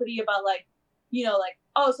get uppity about like, you know, like,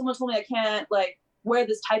 oh, someone told me I can't like wear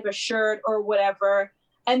this type of shirt or whatever.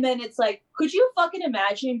 And then it's like, could you fucking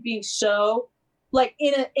imagine being so like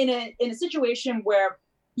in a situation where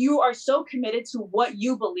you are so committed to what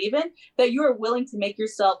you believe in that you are willing to make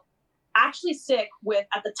yourself actually sick with,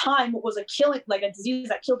 at the time, what was a disease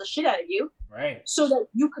that killed the shit out of you, right? So that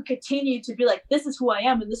you could continue to be like, this is who I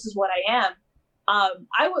am and this is what I am.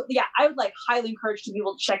 I would like highly encourage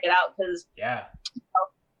people to check it out, because you know,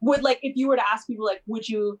 would like if you were to ask people like, would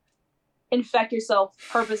you infect yourself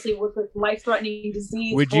purposely with a life-threatening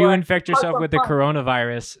disease? Would you infect yourself with the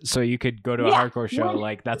coronavirus so you could go to a hardcore show?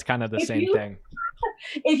 Like that's kind of the same thing.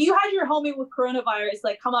 If you had your homie with coronavirus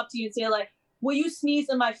like come up to you and say like, will you sneeze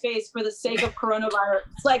in my face for the sake of coronavirus,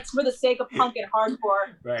 like for the sake of punk and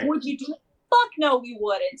hardcore, right? Would you do it? Fuck no, we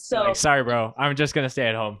wouldn't. So like, sorry bro, I'm just gonna stay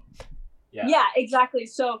at home. Yeah, exactly.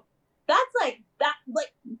 So that's like that,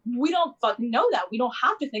 like we don't fucking know that. We don't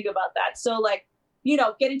have to think about that. So like, you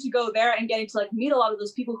know, getting to go there and getting to like meet a lot of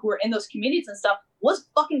those people who are in those communities and stuff was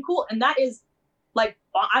fucking cool. And that is like,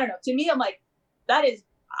 I don't know, to me, I'm like, that is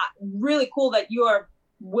really cool that you are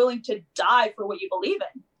willing to die for what you believe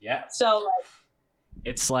in. Yeah. So like,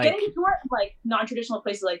 it's like getting to like non-traditional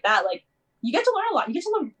places like that, like you get to learn a lot. You get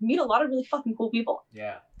to meet a lot of really fucking cool people.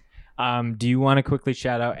 Yeah. Do you want to quickly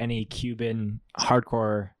shout out any Cuban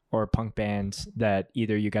hardcore or punk bands that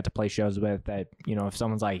either you got to play shows with that, you know, if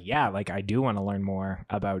someone's like, yeah, like I do want to learn more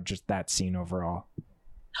about just that scene overall?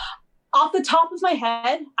 Off the top of my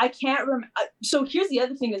head, I can't remember. So here's the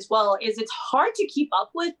other thing as well, is it's hard to keep up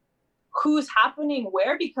with who's happening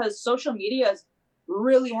where, because social media is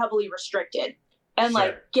really heavily restricted, and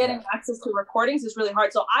like getting access to recordings is really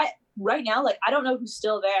hard. So right now, like I don't know who's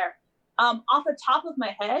still there. Off the top of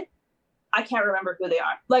my head, I can't remember who they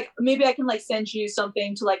are. Like maybe I can like send you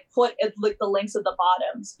something to like put like the links at the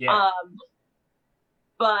bottoms. Yeah.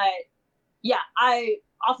 But yeah,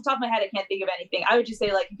 off the top of my head, I can't think of anything. I would just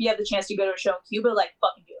say like, if you have the chance to go to a show in Cuba, like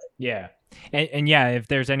fucking do it. Yeah. And yeah, if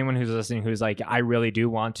there's anyone who's listening who's like, I really do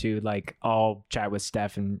want to, like, I'll chat with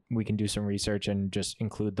Steph and we can do some research and just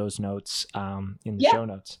include those notes in the show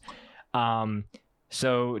notes.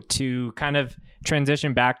 So to kind of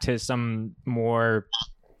transition back to some more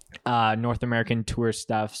North American tour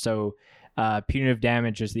stuff. So Punitive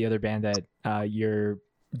Damage is the other band that you're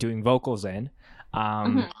doing vocals in.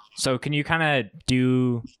 Um, so can you kind of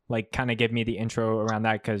do like kind of give me the intro around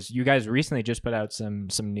that, because you guys recently just put out some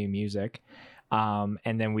new music, and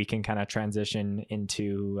then we can kind of transition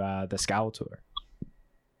into the Scowl tour.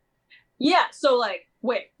 Yeah. So like,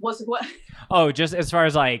 wait, was it what? Oh, just as far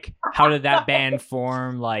as like, how did that band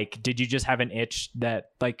form? Like, did you just have an itch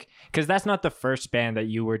that like, because that's not the first band that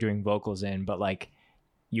you were doing vocals in, but like,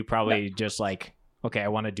 you probably just like, okay, I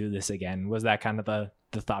want to do this again. Was that kind of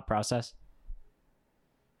the thought process?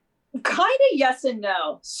 Kind of yes and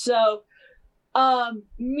no. So,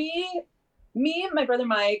 me and my brother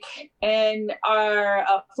Mike and our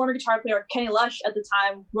former guitar player Kenny Lush at the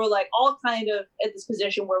time were like all kind of at this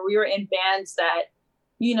position where we were in bands that,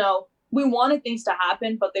 you know, we wanted things to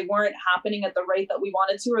happen, but they weren't happening at the rate that we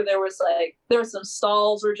wanted to, or there was some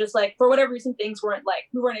stalls, or just like for whatever reason things weren't like,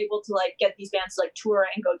 we weren't able to like get these bands to like tour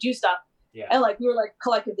and go do stuff. Yeah. And like we were like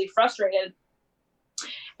collectively frustrated.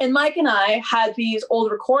 And Mike and I had these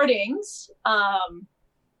old recordings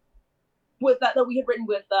with that we had written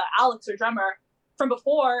with Alex, our drummer, from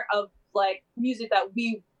before, of like music that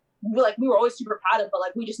we were always super proud of, but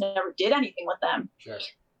like we just never did anything with them. Sure.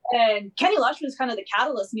 And Kenny Lush was kind of the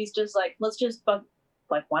catalyst, and he's just like, let's just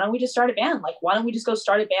like, why don't we just start a band? Like, why don't we just go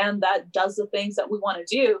start a band that does the things that we want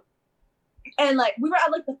to do? And like we were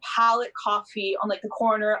at like the Palette Coffee on like the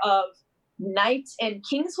corner of Knight and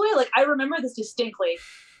Kingsway. Like I remember this distinctly.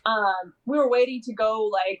 We were waiting to go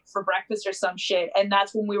like for breakfast or some shit, and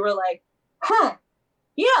that's when we were like,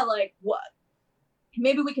 yeah, like what?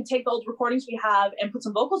 Maybe we can take the old recordings we have and put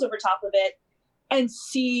some vocals over top of it and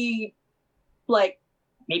see, like,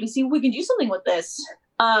 maybe see if we can do something with this.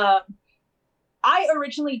 I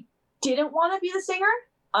originally didn't want to be the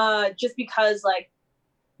singer, just because like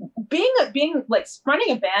being like running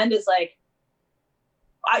a band is like,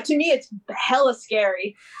 to me it's hella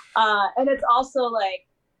scary, and it's also like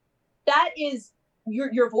that is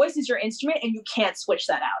your voice is your instrument, and you can't switch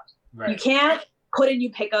that out. Right. You can't put in new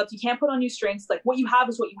pickups. You can't put on new strings. Like what you have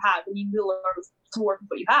is what you have, and you need to learn to work with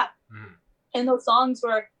what you have. And those songs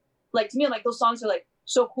were like, to me, like those songs are like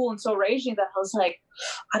so cool and so raging that I was like,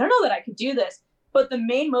 I don't know that I could do this. But the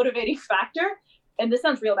main motivating factor, and this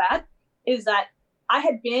sounds real bad, is that I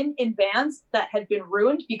had been in bands that had been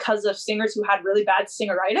ruined because of singers who had really bad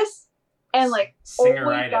singeritis. And like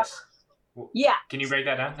singeritis. Yeah. Can you break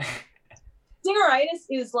that down? Singeritis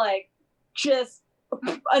is like just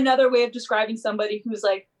another way of describing somebody who's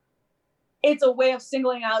like, it's a way of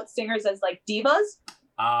singling out singers as like divas.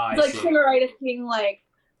 It's like singeritis being like,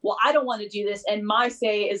 well, I don't want to do this, and my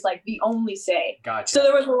say is like the only say. Gotcha.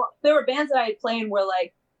 So there were bands that I had played where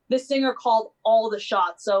like the singer called all the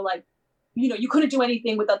shots. So like, you know, you couldn't do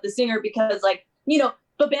anything without the singer because like, you know,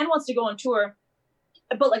 the band wants to go on tour,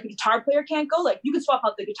 but like the guitar player can't go. Like you can swap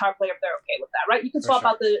out the guitar player if they're okay with that, right? You can swap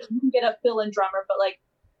out you can get a fill-in drummer, but like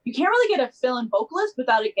you can't really get a fill-in vocalist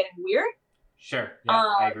without it getting weird. Sure. Yeah,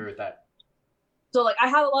 I agree with that. So like I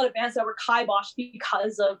had a lot of bands that were kiboshed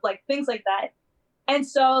because of like things like that. And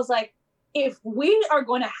so I was like, if we are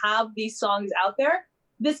going to have these songs out there,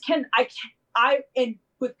 I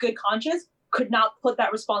with good conscience could not put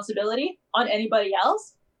that responsibility on anybody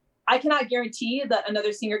else. I cannot guarantee that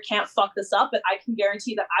another singer can't fuck this up, but I can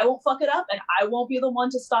guarantee that I won't fuck it up, and I won't be the one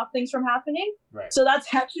to stop things from happening. Right. So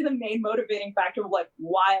that's actually the main motivating factor of like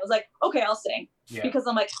why I was like, okay, I'll sing. Yeah. Because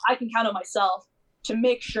I'm like, I can count on myself to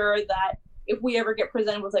make sure that if we ever get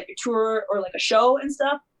presented with like a tour or like a show and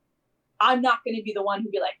stuff, I'm not going to be the one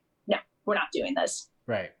who'd be like, no, we're not doing this.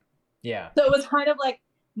 Right. Yeah. So it was kind of like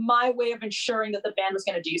my way of ensuring that the band was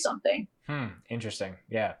going to do something. Interesting.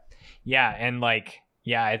 Yeah. Yeah. And like,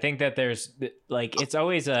 yeah, I think that there's like, it's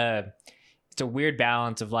always it's a weird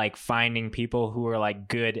balance of like finding people who are like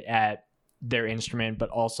good at their instrument, but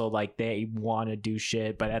also like they want to do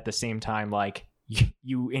shit, but at the same time, like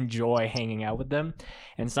you enjoy hanging out with them.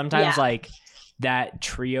 And sometimes like that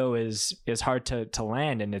trio is hard to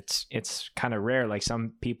land, and it's kind of rare. Like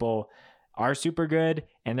some people are super good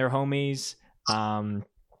and they're homies,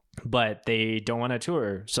 but they don't want to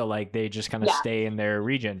tour, so like they just kind of stay in their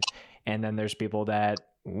region. And then there's people that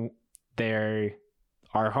they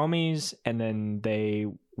are homies and then they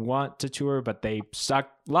want to tour, but they suck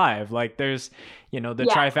live. Like there's, you know, the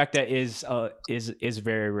trifecta is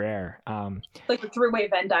very rare. Like the three-way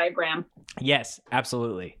Venn diagram. Yes,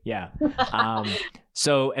 absolutely. Yeah.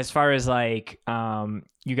 So as far as like,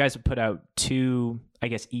 you guys have put out 2, I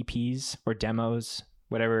guess, EPs or demos,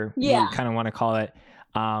 whatever you kind of want to call it.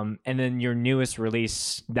 And then your newest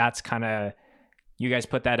release, that's kind of, you guys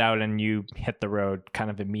put that out and you hit the road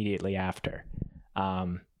kind of immediately after.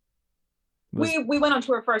 We went on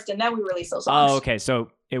tour first and then we released those songs. Oh, okay.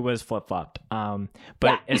 So it was flip-flopped. But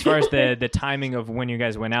Yeah. as far as the timing of when you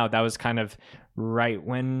guys went out, that was kind of right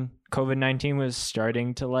when COVID-19 was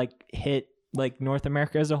starting to like hit like North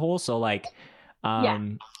America as a whole. So like,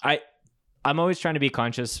 I'm always trying to be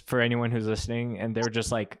conscious for anyone who's listening and they're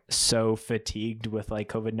just like so fatigued with like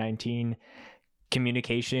COVID-19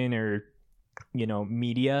 communication or, you know,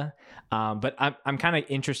 media. But I'm kind of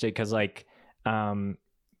interested because like,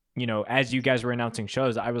 you know, as you guys were announcing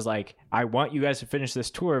shows, I was like, I want you guys to finish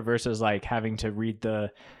this tour versus like having to read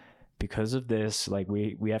because of this, like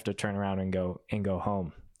we have to turn around and go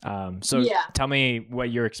home. So tell me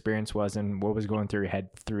what your experience was and what was going through your head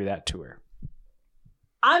through that tour.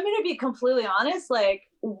 I'm going to be completely honest. Like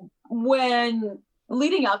when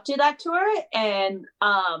leading up to that tour and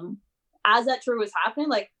as that tour was happening,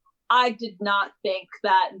 like I did not think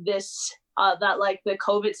that that like the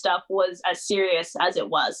COVID stuff was as serious as it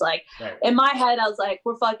was. Like in my head, I was like,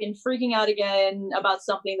 we're fucking freaking out again about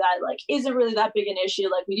something that like isn't really that big an issue.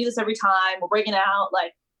 Like we do this every time, we're breaking out.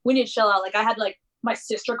 Like we need to chill out. Like I had like my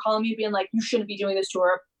sister calling me being like, you shouldn't be doing this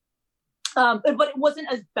tour. But it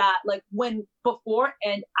wasn't as bad. Like when before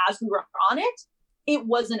and as we were on it, it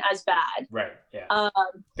wasn't as bad. Right. Yeah.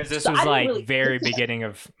 Because this was like really very beginning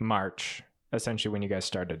of March. Essentially when you guys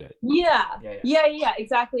started it. Yeah,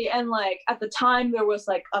 exactly. And like at the time there was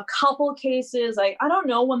like a couple cases. Like I don't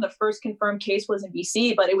know when the first confirmed case was in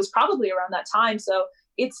BC, but it was probably around that time. So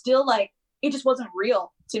it's still like it just wasn't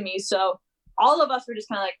real to me. So all of us were just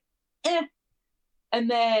kind of like, eh.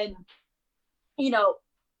 And then, you know,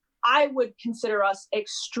 I would consider us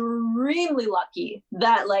extremely lucky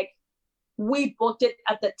that like we booked it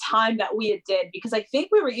at the time that we had did, because I think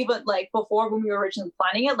we were even like before when we were originally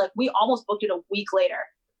planning it, like we almost booked it a week later.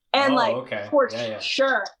 And for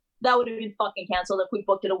sure that would have been fucking canceled if we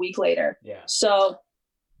booked it a week later. Yeah. So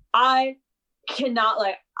I cannot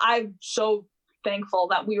like, I'm so thankful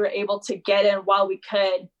that we were able to get in while we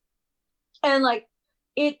could. And like,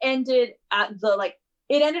 it ended at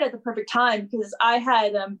the perfect time because I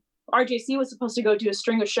had, RJC was supposed to go do a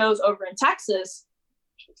string of shows over in Texas.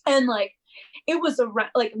 And like, it was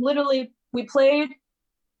like literally we played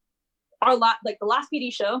our the last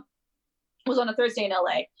PD show was on a Thursday in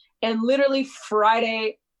LA, and literally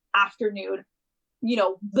Friday afternoon, you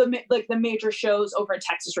know, the major shows over in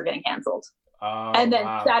Texas were getting canceled. And then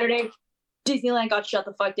Saturday, Disneyland got shut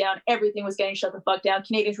the fuck down. Everything was getting shut the fuck down.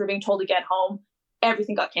 Canadians were being told to get home.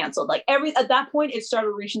 Everything got canceled. Like at that point, it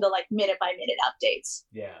started reaching the like minute by minute updates.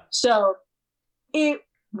 Yeah. So it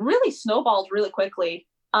really snowballed really quickly.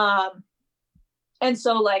 And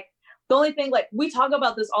so like the only thing, like we talk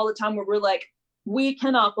about this all the time where we're like, we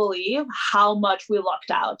cannot believe how much we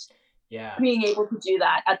lucked out. Yeah. Being able to do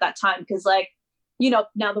that at that time. Cause like, you know,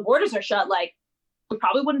 now the borders are shut. Like we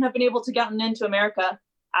probably wouldn't have been able to get into America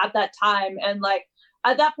at that time. And like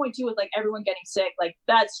at that point too, with like everyone getting sick, like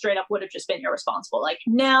that straight up would have just been irresponsible. Like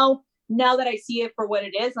now that I see it for what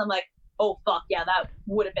it is, I'm like, oh fuck yeah, that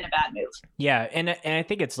would have been a bad move. Yeah, and I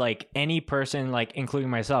think it's like any person, like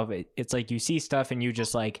including myself, it's like you see stuff and you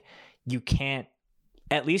just like you can't.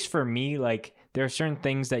 At least for me, like there are certain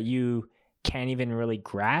things that you can't even really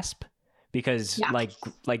grasp because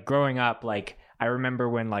like growing up, like I remember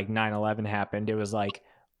when like 9/11 happened, it was like,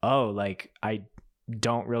 oh, like I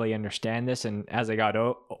don't really understand this, and as I got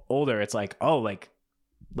older, it's like, oh, like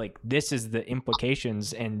this is the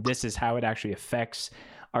implications and this is how it actually affects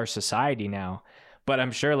our society now. But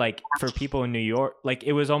I'm sure like for people in New York, like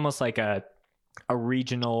it was almost like a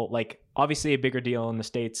regional, like obviously a bigger deal in the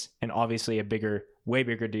States and obviously a way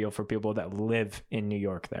bigger deal for people that live in New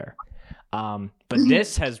York there. But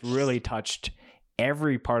this has really touched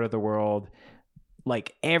every part of the world,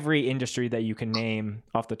 like every industry that you can name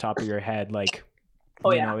off the top of your head. Like,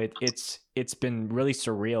 you know, it's been really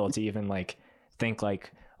surreal to even like think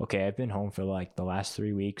like, okay, I've been home for like the last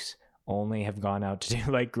 3 weeks, only have gone out to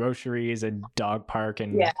do like groceries and dog park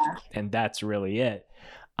and that's really it.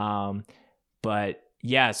 But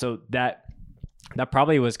yeah, so that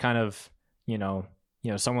probably was kind of, you know,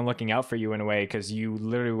 someone looking out for you in a way, because you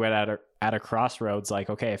literally went at a crossroads, like,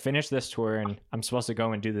 okay, I finished this tour and I'm supposed to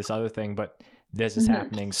go and do this other thing, but this is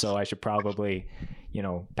happening, so I should probably, you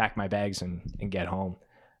know, pack my bags and get home.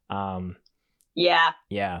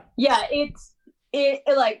 It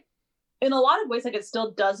like in a lot of ways, like it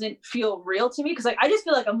still doesn't feel real to me, because like I just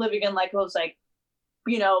feel like I'm living in like those like,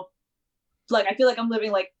 you know, like I feel like I'm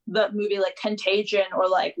living like the movie like Contagion or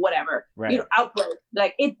like whatever, you know, Outbreak.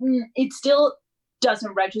 Like it still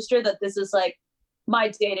doesn't register that this is like my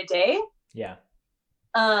day to day. Yeah.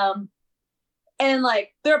 And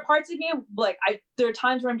like there are parts of me like there are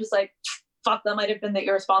times where I'm just like, fuck, that might have been the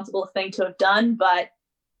irresponsible thing to have done. But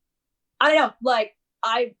I don't know, like,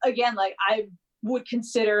 I would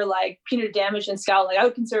consider like Punitive Damage and Scout, like I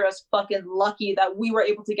would consider us fucking lucky that we were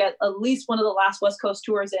able to get at least one of the last West Coast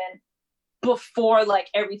tours in before like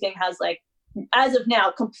everything has like, as of now,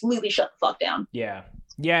 completely shut the fuck down. Yeah.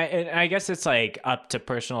 Yeah, and I guess it's like up to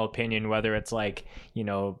personal opinion whether it's like, you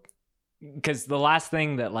know, because the last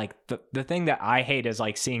thing that like the thing that I hate is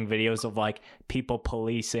like seeing videos of like people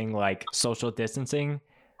policing like social distancing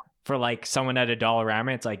for like someone at a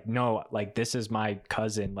Dollarama. It's like, no, like this is my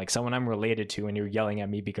cousin, like someone I'm related to, and you're yelling at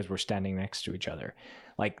me because we're standing next to each other.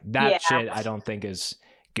 Like that shit I don't think is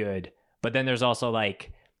good. But then there's also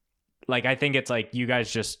like I think it's like you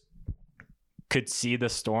guys just could see the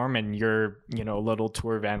storm and your, you know, little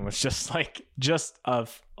tour van was just like a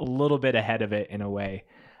little bit ahead of it in a way.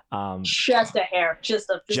 Just a hair, just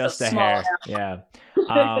a small hair. Yeah.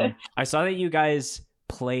 I saw that you guys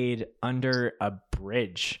played under a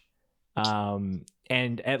bridge. And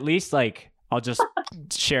at least like I'll just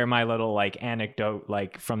share my little like anecdote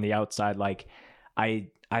like from the outside. Like either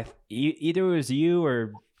it was you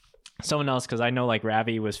or someone else, because I know like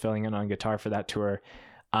Ravi was filling in on guitar for that tour.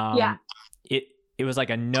 It was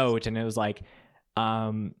like a note, and it was like,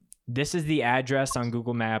 this is the address on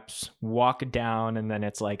Google Maps, walk down, and then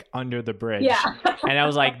it's like under the bridge. Yeah. And I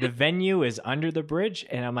was like, the venue is under the bridge?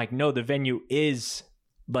 And I'm like, no, the venue is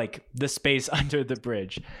like the space under the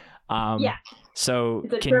bridge. So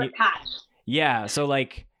it's a dirt patch. Yeah. So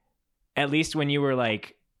like, at least when you were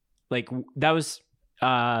like that was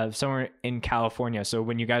somewhere in California. So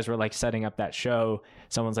when you guys were like setting up that show,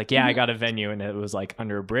 someone's like, yeah, I got a venue, and it was like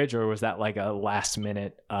under a bridge, or was that like a last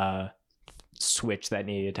minute switch that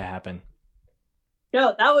needed to happen?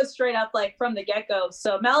 No, that was straight up like from the get-go.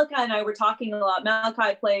 So Malachi and I were talking a lot.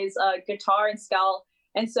 Malachi plays guitar and skull,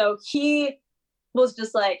 and so he was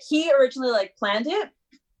just like, he originally like planned it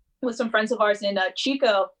with some friends of ours in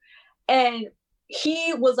Chico, and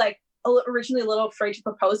he was like originally a little afraid to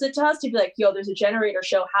propose it to us, to be like, yo, there's a Generator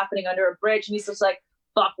show happening under a bridge, and he's just like,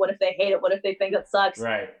 fuck, what if they hate it? What if they think it sucks?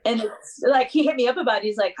 Right. And it's like, he hit me up about it.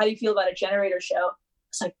 He's like, how do you feel about a Generator show?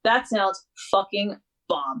 It's like, that sounds fucking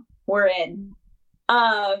bomb. We're in.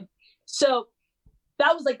 So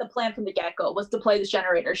that was like the plan from the get-go, was to play this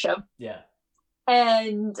Generator show. Yeah.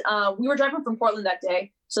 And we were driving from Portland that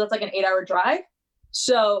day, so that's like an 8-hour drive.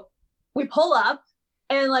 So we pull up,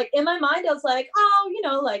 and like in my mind I was like, oh, you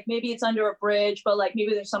know, like maybe it's under a bridge, but like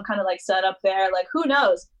maybe there's some kind of like setup there, like who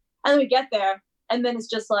knows. And then we get there, and then it's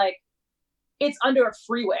just like, it's under a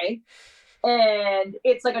freeway, and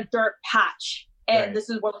it's like a dirt patch, and right. This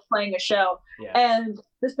is where we're playing a show. Yeah. And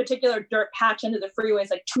this particular dirt patch under the freeway is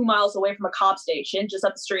like 2 miles away from a cop station just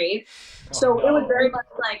up the street. So it was very much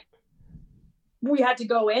like we had to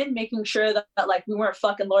go in making sure that like we weren't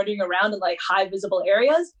fucking loitering around in like high visible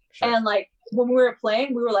areas. Sure. And like when we were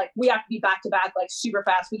playing, we were like, we have to be back to back, like super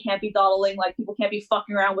fast. We can't be dawdling. Like people can't be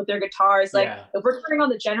fucking around with their guitars. Like if we're turning on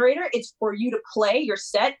the Generator, it's for you to play your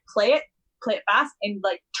set, play it fast, and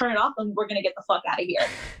like turn it off, and we're gonna get the fuck out of here.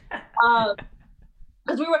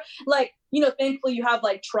 Because we were like, you know, thankfully you have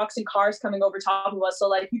like trucks and cars coming over top of us, so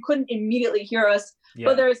like you couldn't immediately hear us.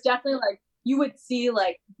 But there was definitely like, you would see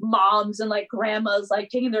like moms and like grandmas like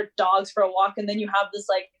taking their dogs for a walk, and then you have this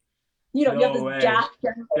like, you know, you have this gas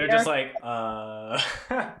generator. They're just like,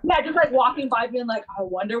 yeah, just like walking by being like, I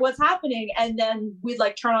wonder what's happening. And then we'd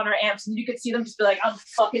like turn on our amps, and you could see them just be like, I'm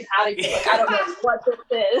fucking out of here. Like, I don't know what this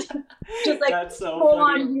is. Just like that's so full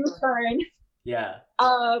funny. on U-turn. Yeah.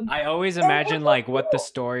 I always imagine like what the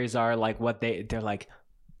stories are, like what they're like,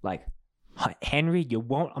 Henry, you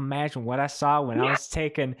won't imagine what I saw when I was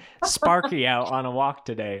taking Sparky out on a walk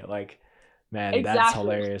today. Like, man, exactly. That's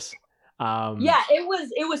hilarious. Yeah,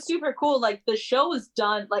 it was super cool. Like the show was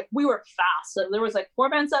done, like we were fast. So there was like 4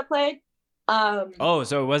 bands that played.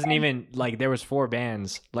 So it wasn't even like there was 4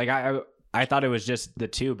 bands. Like I thought it was just the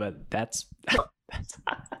 2, but that's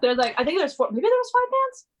there's like, I think there's 4, maybe there was 5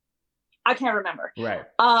 bands. I can't remember. Right.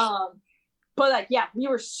 But like, yeah, we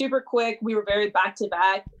were super quick. We were very back to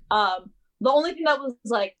back. The only thing that was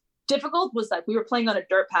like difficult was like we were playing on a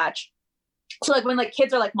dirt patch. So like when like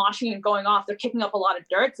kids are like moshing and going off, they're kicking up a lot of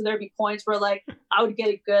dirt. So there'd be points where like I would get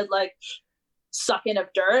a good like suck in of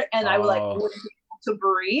dirt, and I would like wouldn't be able to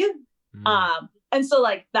breathe. And so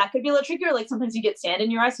like that could be a little trickier. Like sometimes you get sand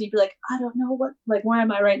in your eyes, so you'd be like, I don't know what, like where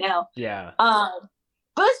am I right now? Yeah. But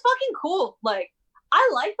it's fucking cool. Like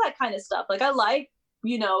I like that kind of stuff. Like I like,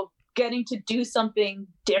 you know, getting to do something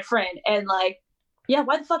different, and like, yeah,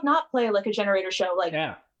 why the fuck not play like a Generator show? Like,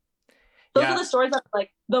 those are the stories that are like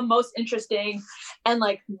the most interesting and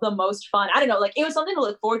like the most fun. I don't know, like it was something to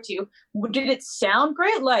look forward to. Did it sound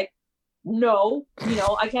great? Like, no,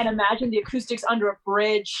 I can't imagine the acoustics under a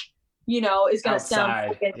bridge, is gonna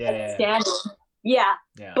sound fucking outstanding. Yeah.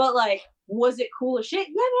 But like, was it cool as shit?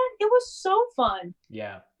 Yeah, man, it was so fun.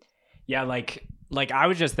 Yeah, like I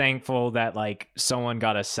was just thankful that like someone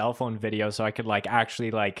got a cell phone video so I could like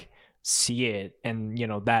actually like see it, and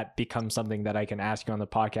that becomes something that I can ask you on the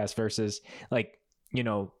podcast versus like,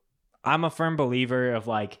 I'm a firm believer of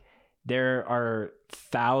like there are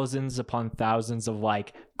thousands upon thousands of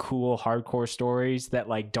like cool hardcore stories that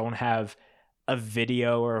like don't have a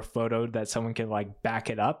video or a photo that someone can like back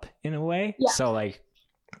it up in a way. Yeah. So like,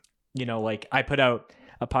 like I put out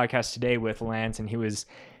a podcast today with Lance, and he was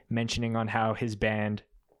mentioning on how his band,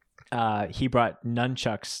 he brought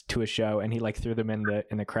nunchucks to a show and he like threw them in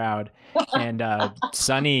the crowd, and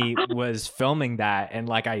Sonny was filming that, and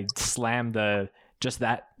like I slammed just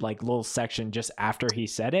that like little section just after he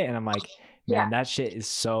said it, and I'm like, man, that shit is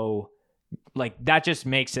so like, that just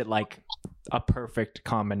makes it like a perfect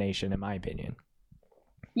combination in my opinion.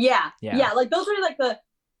 Yeah. Like those are like that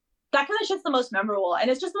kind of shit's the most memorable, and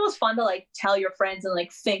it's just the most fun to like tell your friends and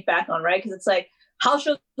like think back on, right? Because it's like house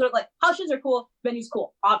shows are cool, venues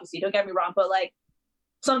cool, obviously, don't get me wrong, but like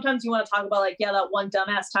sometimes you want to talk about like, that one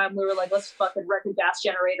dumbass time we were like, let's fucking wreck a gas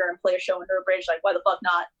generator and play a show under a bridge. Like, why the fuck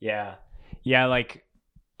not? Yeah, like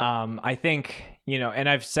I think, and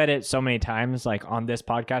I've said it so many times like on this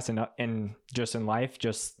podcast and just in life,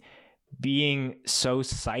 just being so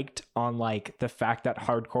psyched on like the fact that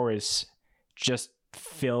hardcore is just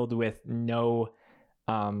filled with no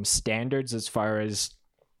standards as far as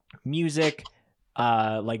music,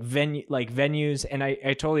 like venues, and I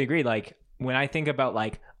totally agree. Like when I think about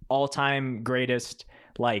like all-time greatest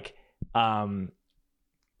like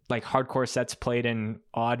hardcore sets played in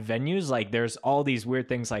odd venues, like there's all these weird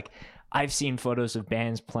things. Like I've seen photos of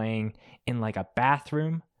bands playing in like a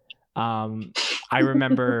bathroom. I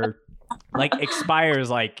remember like Expire is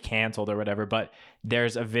like canceled or whatever, but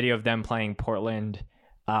there's a video of them playing Portland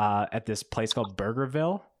at this place called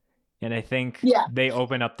Burgerville, and I think they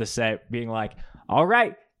open up the set being like, all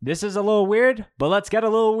right, this is a little weird, but let's get a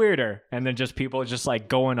little weirder. And then just people just like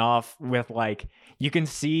going off with like, you can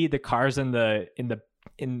see the cars in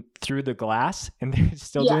through the glass, and they're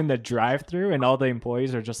still doing the drive-through, and all the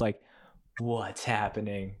employees are just like, what's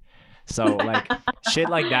happening? So like shit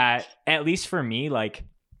like that, at least for me, like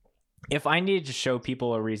if I needed to show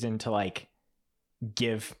people a reason to like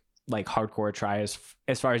give like hardcore a try as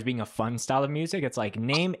far as being a fun style of music, it's like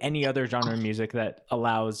name any other genre of music that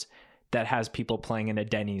has people playing in a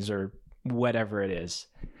Denny's or whatever it is.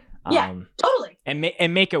 Totally.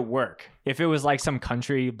 And make it work. If it was like some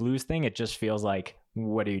country blues thing, it just feels like,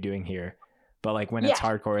 what are you doing here? But like when it's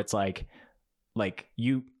hardcore, it's like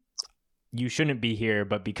you shouldn't be here,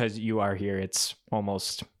 but because you are here, it's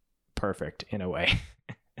almost perfect in a way.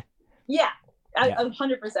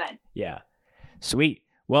 100%. Yeah. Sweet.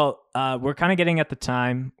 Well, we're kind of getting at the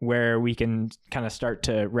time where we can kind of start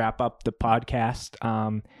to wrap up the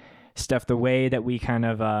podcast. Steph, the way that we kind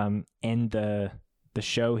of end the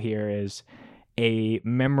show here is a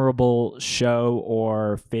memorable show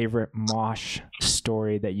or favorite mosh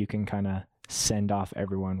story that you can kind of send off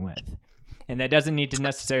everyone with. And that doesn't need to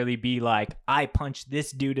necessarily be like, I punched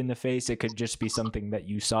this dude in the face. It could just be something that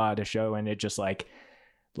you saw at a show and it just like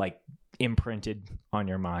imprinted on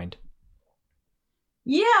your mind.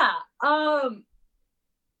 Damn.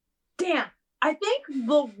 I think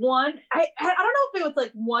the one, I don't know if it was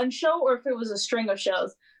like one show or if it was a string of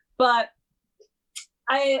shows, but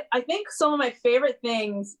I think some of my favorite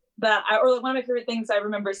things one of my favorite things I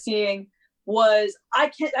remember seeing was,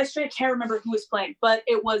 I straight can't remember who was playing, but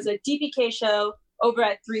it was a DPK show over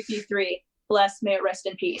at 333. Bless, may it rest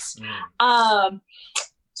in peace.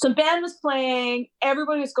 Some band was playing,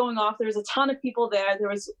 everybody was going off. There was a ton of people there. There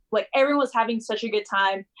was like, everyone was having such a good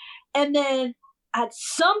time. And then at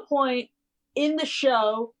some point in the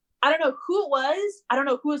show, I don't know who it was. I don't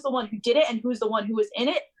know who was the one who did it and who's the one who was in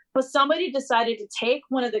it, but somebody decided to take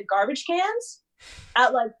one of the garbage cans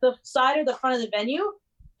at like the side or the front of the venue,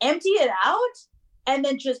 empty it out, and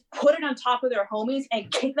then just put it on top of their homies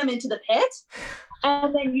and kick them into the pit.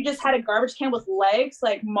 And then you just had a garbage can with legs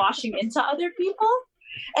like moshing into other people.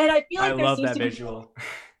 And I feel like I love that visual.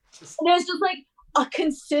 There's just like a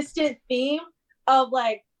consistent theme of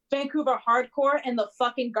like Vancouver hardcore and the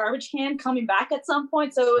fucking garbage can coming back at some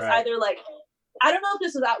point. So it was either like, I don't know if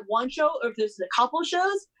this was at one show or if this was a couple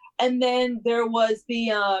shows. And then there was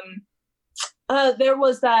there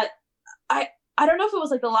was that, I don't know if it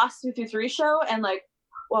was like the last 2-3 show and like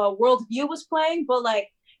Worldview was playing, but like,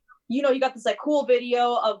 you got this like cool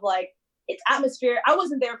video of like, it's atmosphere. I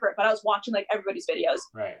wasn't there for it, but I was watching like everybody's videos.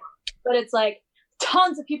 Right. But it's like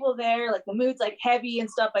tons of people there, like the mood's like heavy and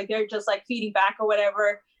stuff, like they're just like feeding back or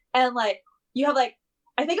whatever. And like you have like,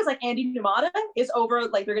 I think it's like Andy Numata is over,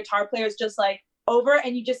 like their guitar player is just like over,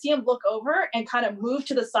 and you just see him look over and kind of move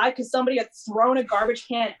to the side because somebody had thrown a garbage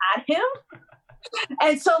can at him.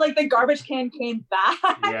 And so like the garbage can came back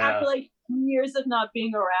after like years of not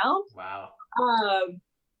being around. Wow.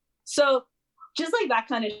 So just like that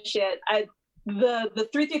kind of shit, the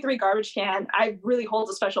 333 garbage can, I really hold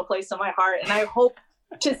a special place in my heart, and I hope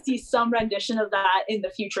to see some rendition of that in the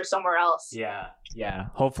future somewhere else. Yeah.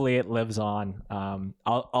 Hopefully it lives on.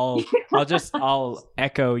 I'll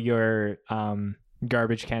echo your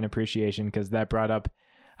garbage can appreciation, because that brought up,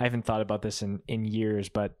 I haven't thought about this in years,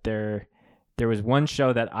 but there was one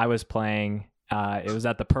show that I was playing. It was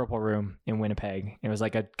at the Purple Room in Winnipeg. It was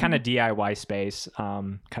like a kind of DIY space,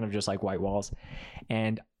 kind of just like white walls.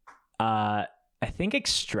 And I think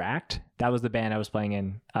Extract, that was the band I was playing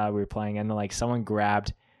in. We were playing, and like someone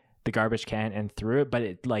grabbed the garbage can and threw it, but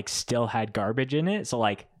it like still had garbage in it. So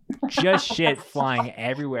like just shit flying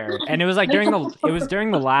everywhere. And it was like during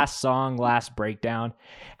the last song, last breakdown.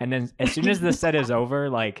 And then as soon as the set is over,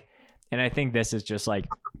 like, and I think this is just like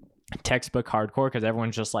textbook hardcore, because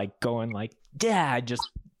everyone's just like going like, yeah, just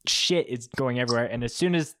shit is going everywhere. And as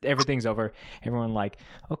soon as everything's over, everyone like,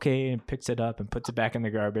 okay, and picks it up and puts it back in the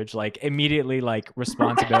garbage. Like immediately, like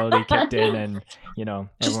responsibility kicked in, and everyone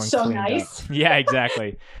so cleaned nice up. Yeah,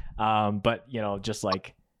 exactly. But just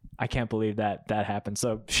like, I can't believe that happened.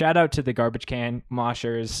 So shout out to the garbage can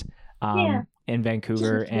moshers in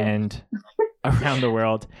Vancouver and around the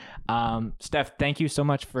world. Steph, thank you so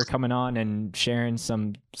much for coming on and sharing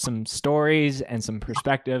some stories and some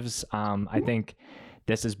perspectives. I think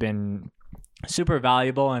this has been super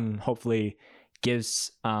valuable, and hopefully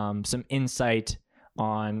gives some insight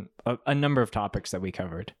on a number of topics that we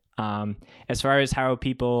covered. As far as how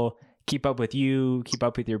people keep up with you, keep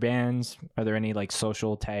up with your bands, are there any like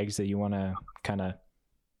social tags that you want to kind of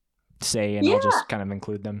say, and I'll just kind of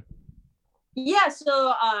include them? Yeah,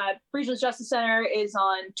 so Regional Justice Center is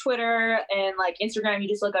on Twitter and like Instagram. You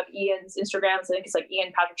just look up Ian's Instagram. So I think it's like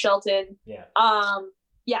Ian Patrick Shelton.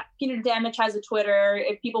 Yeah, Punitive Damage has a Twitter.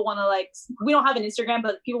 If people want to we don't have an Instagram,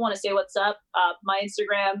 but if people want to say what's up, my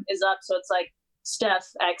Instagram is up. So it's like Steph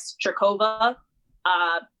X Cherkova.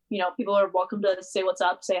 People are welcome to say what's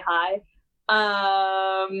up, say hi.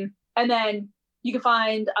 And then you can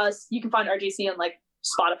find us, you can find RJC on like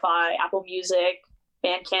Spotify, Apple Music,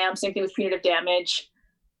 Bandcamp, same thing with Punitive Damage.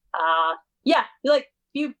 If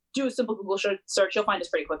you do a simple Google search, you'll find us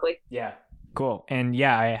pretty quickly. Yeah. Cool. And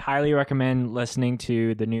yeah, I highly recommend listening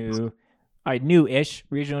to the new-ish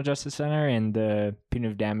Regional Justice Center and the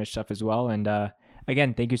Punitive Damage stuff as well. And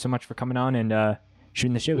again, thank you so much for coming on and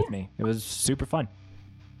shooting the shit with me. It was super fun.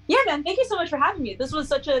 Yeah, man. Thank you so much for having me. This was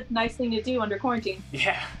such a nice thing to do under quarantine.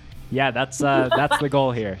 Yeah, that's the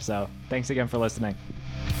goal here. So thanks again for listening.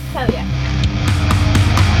 Hell yeah.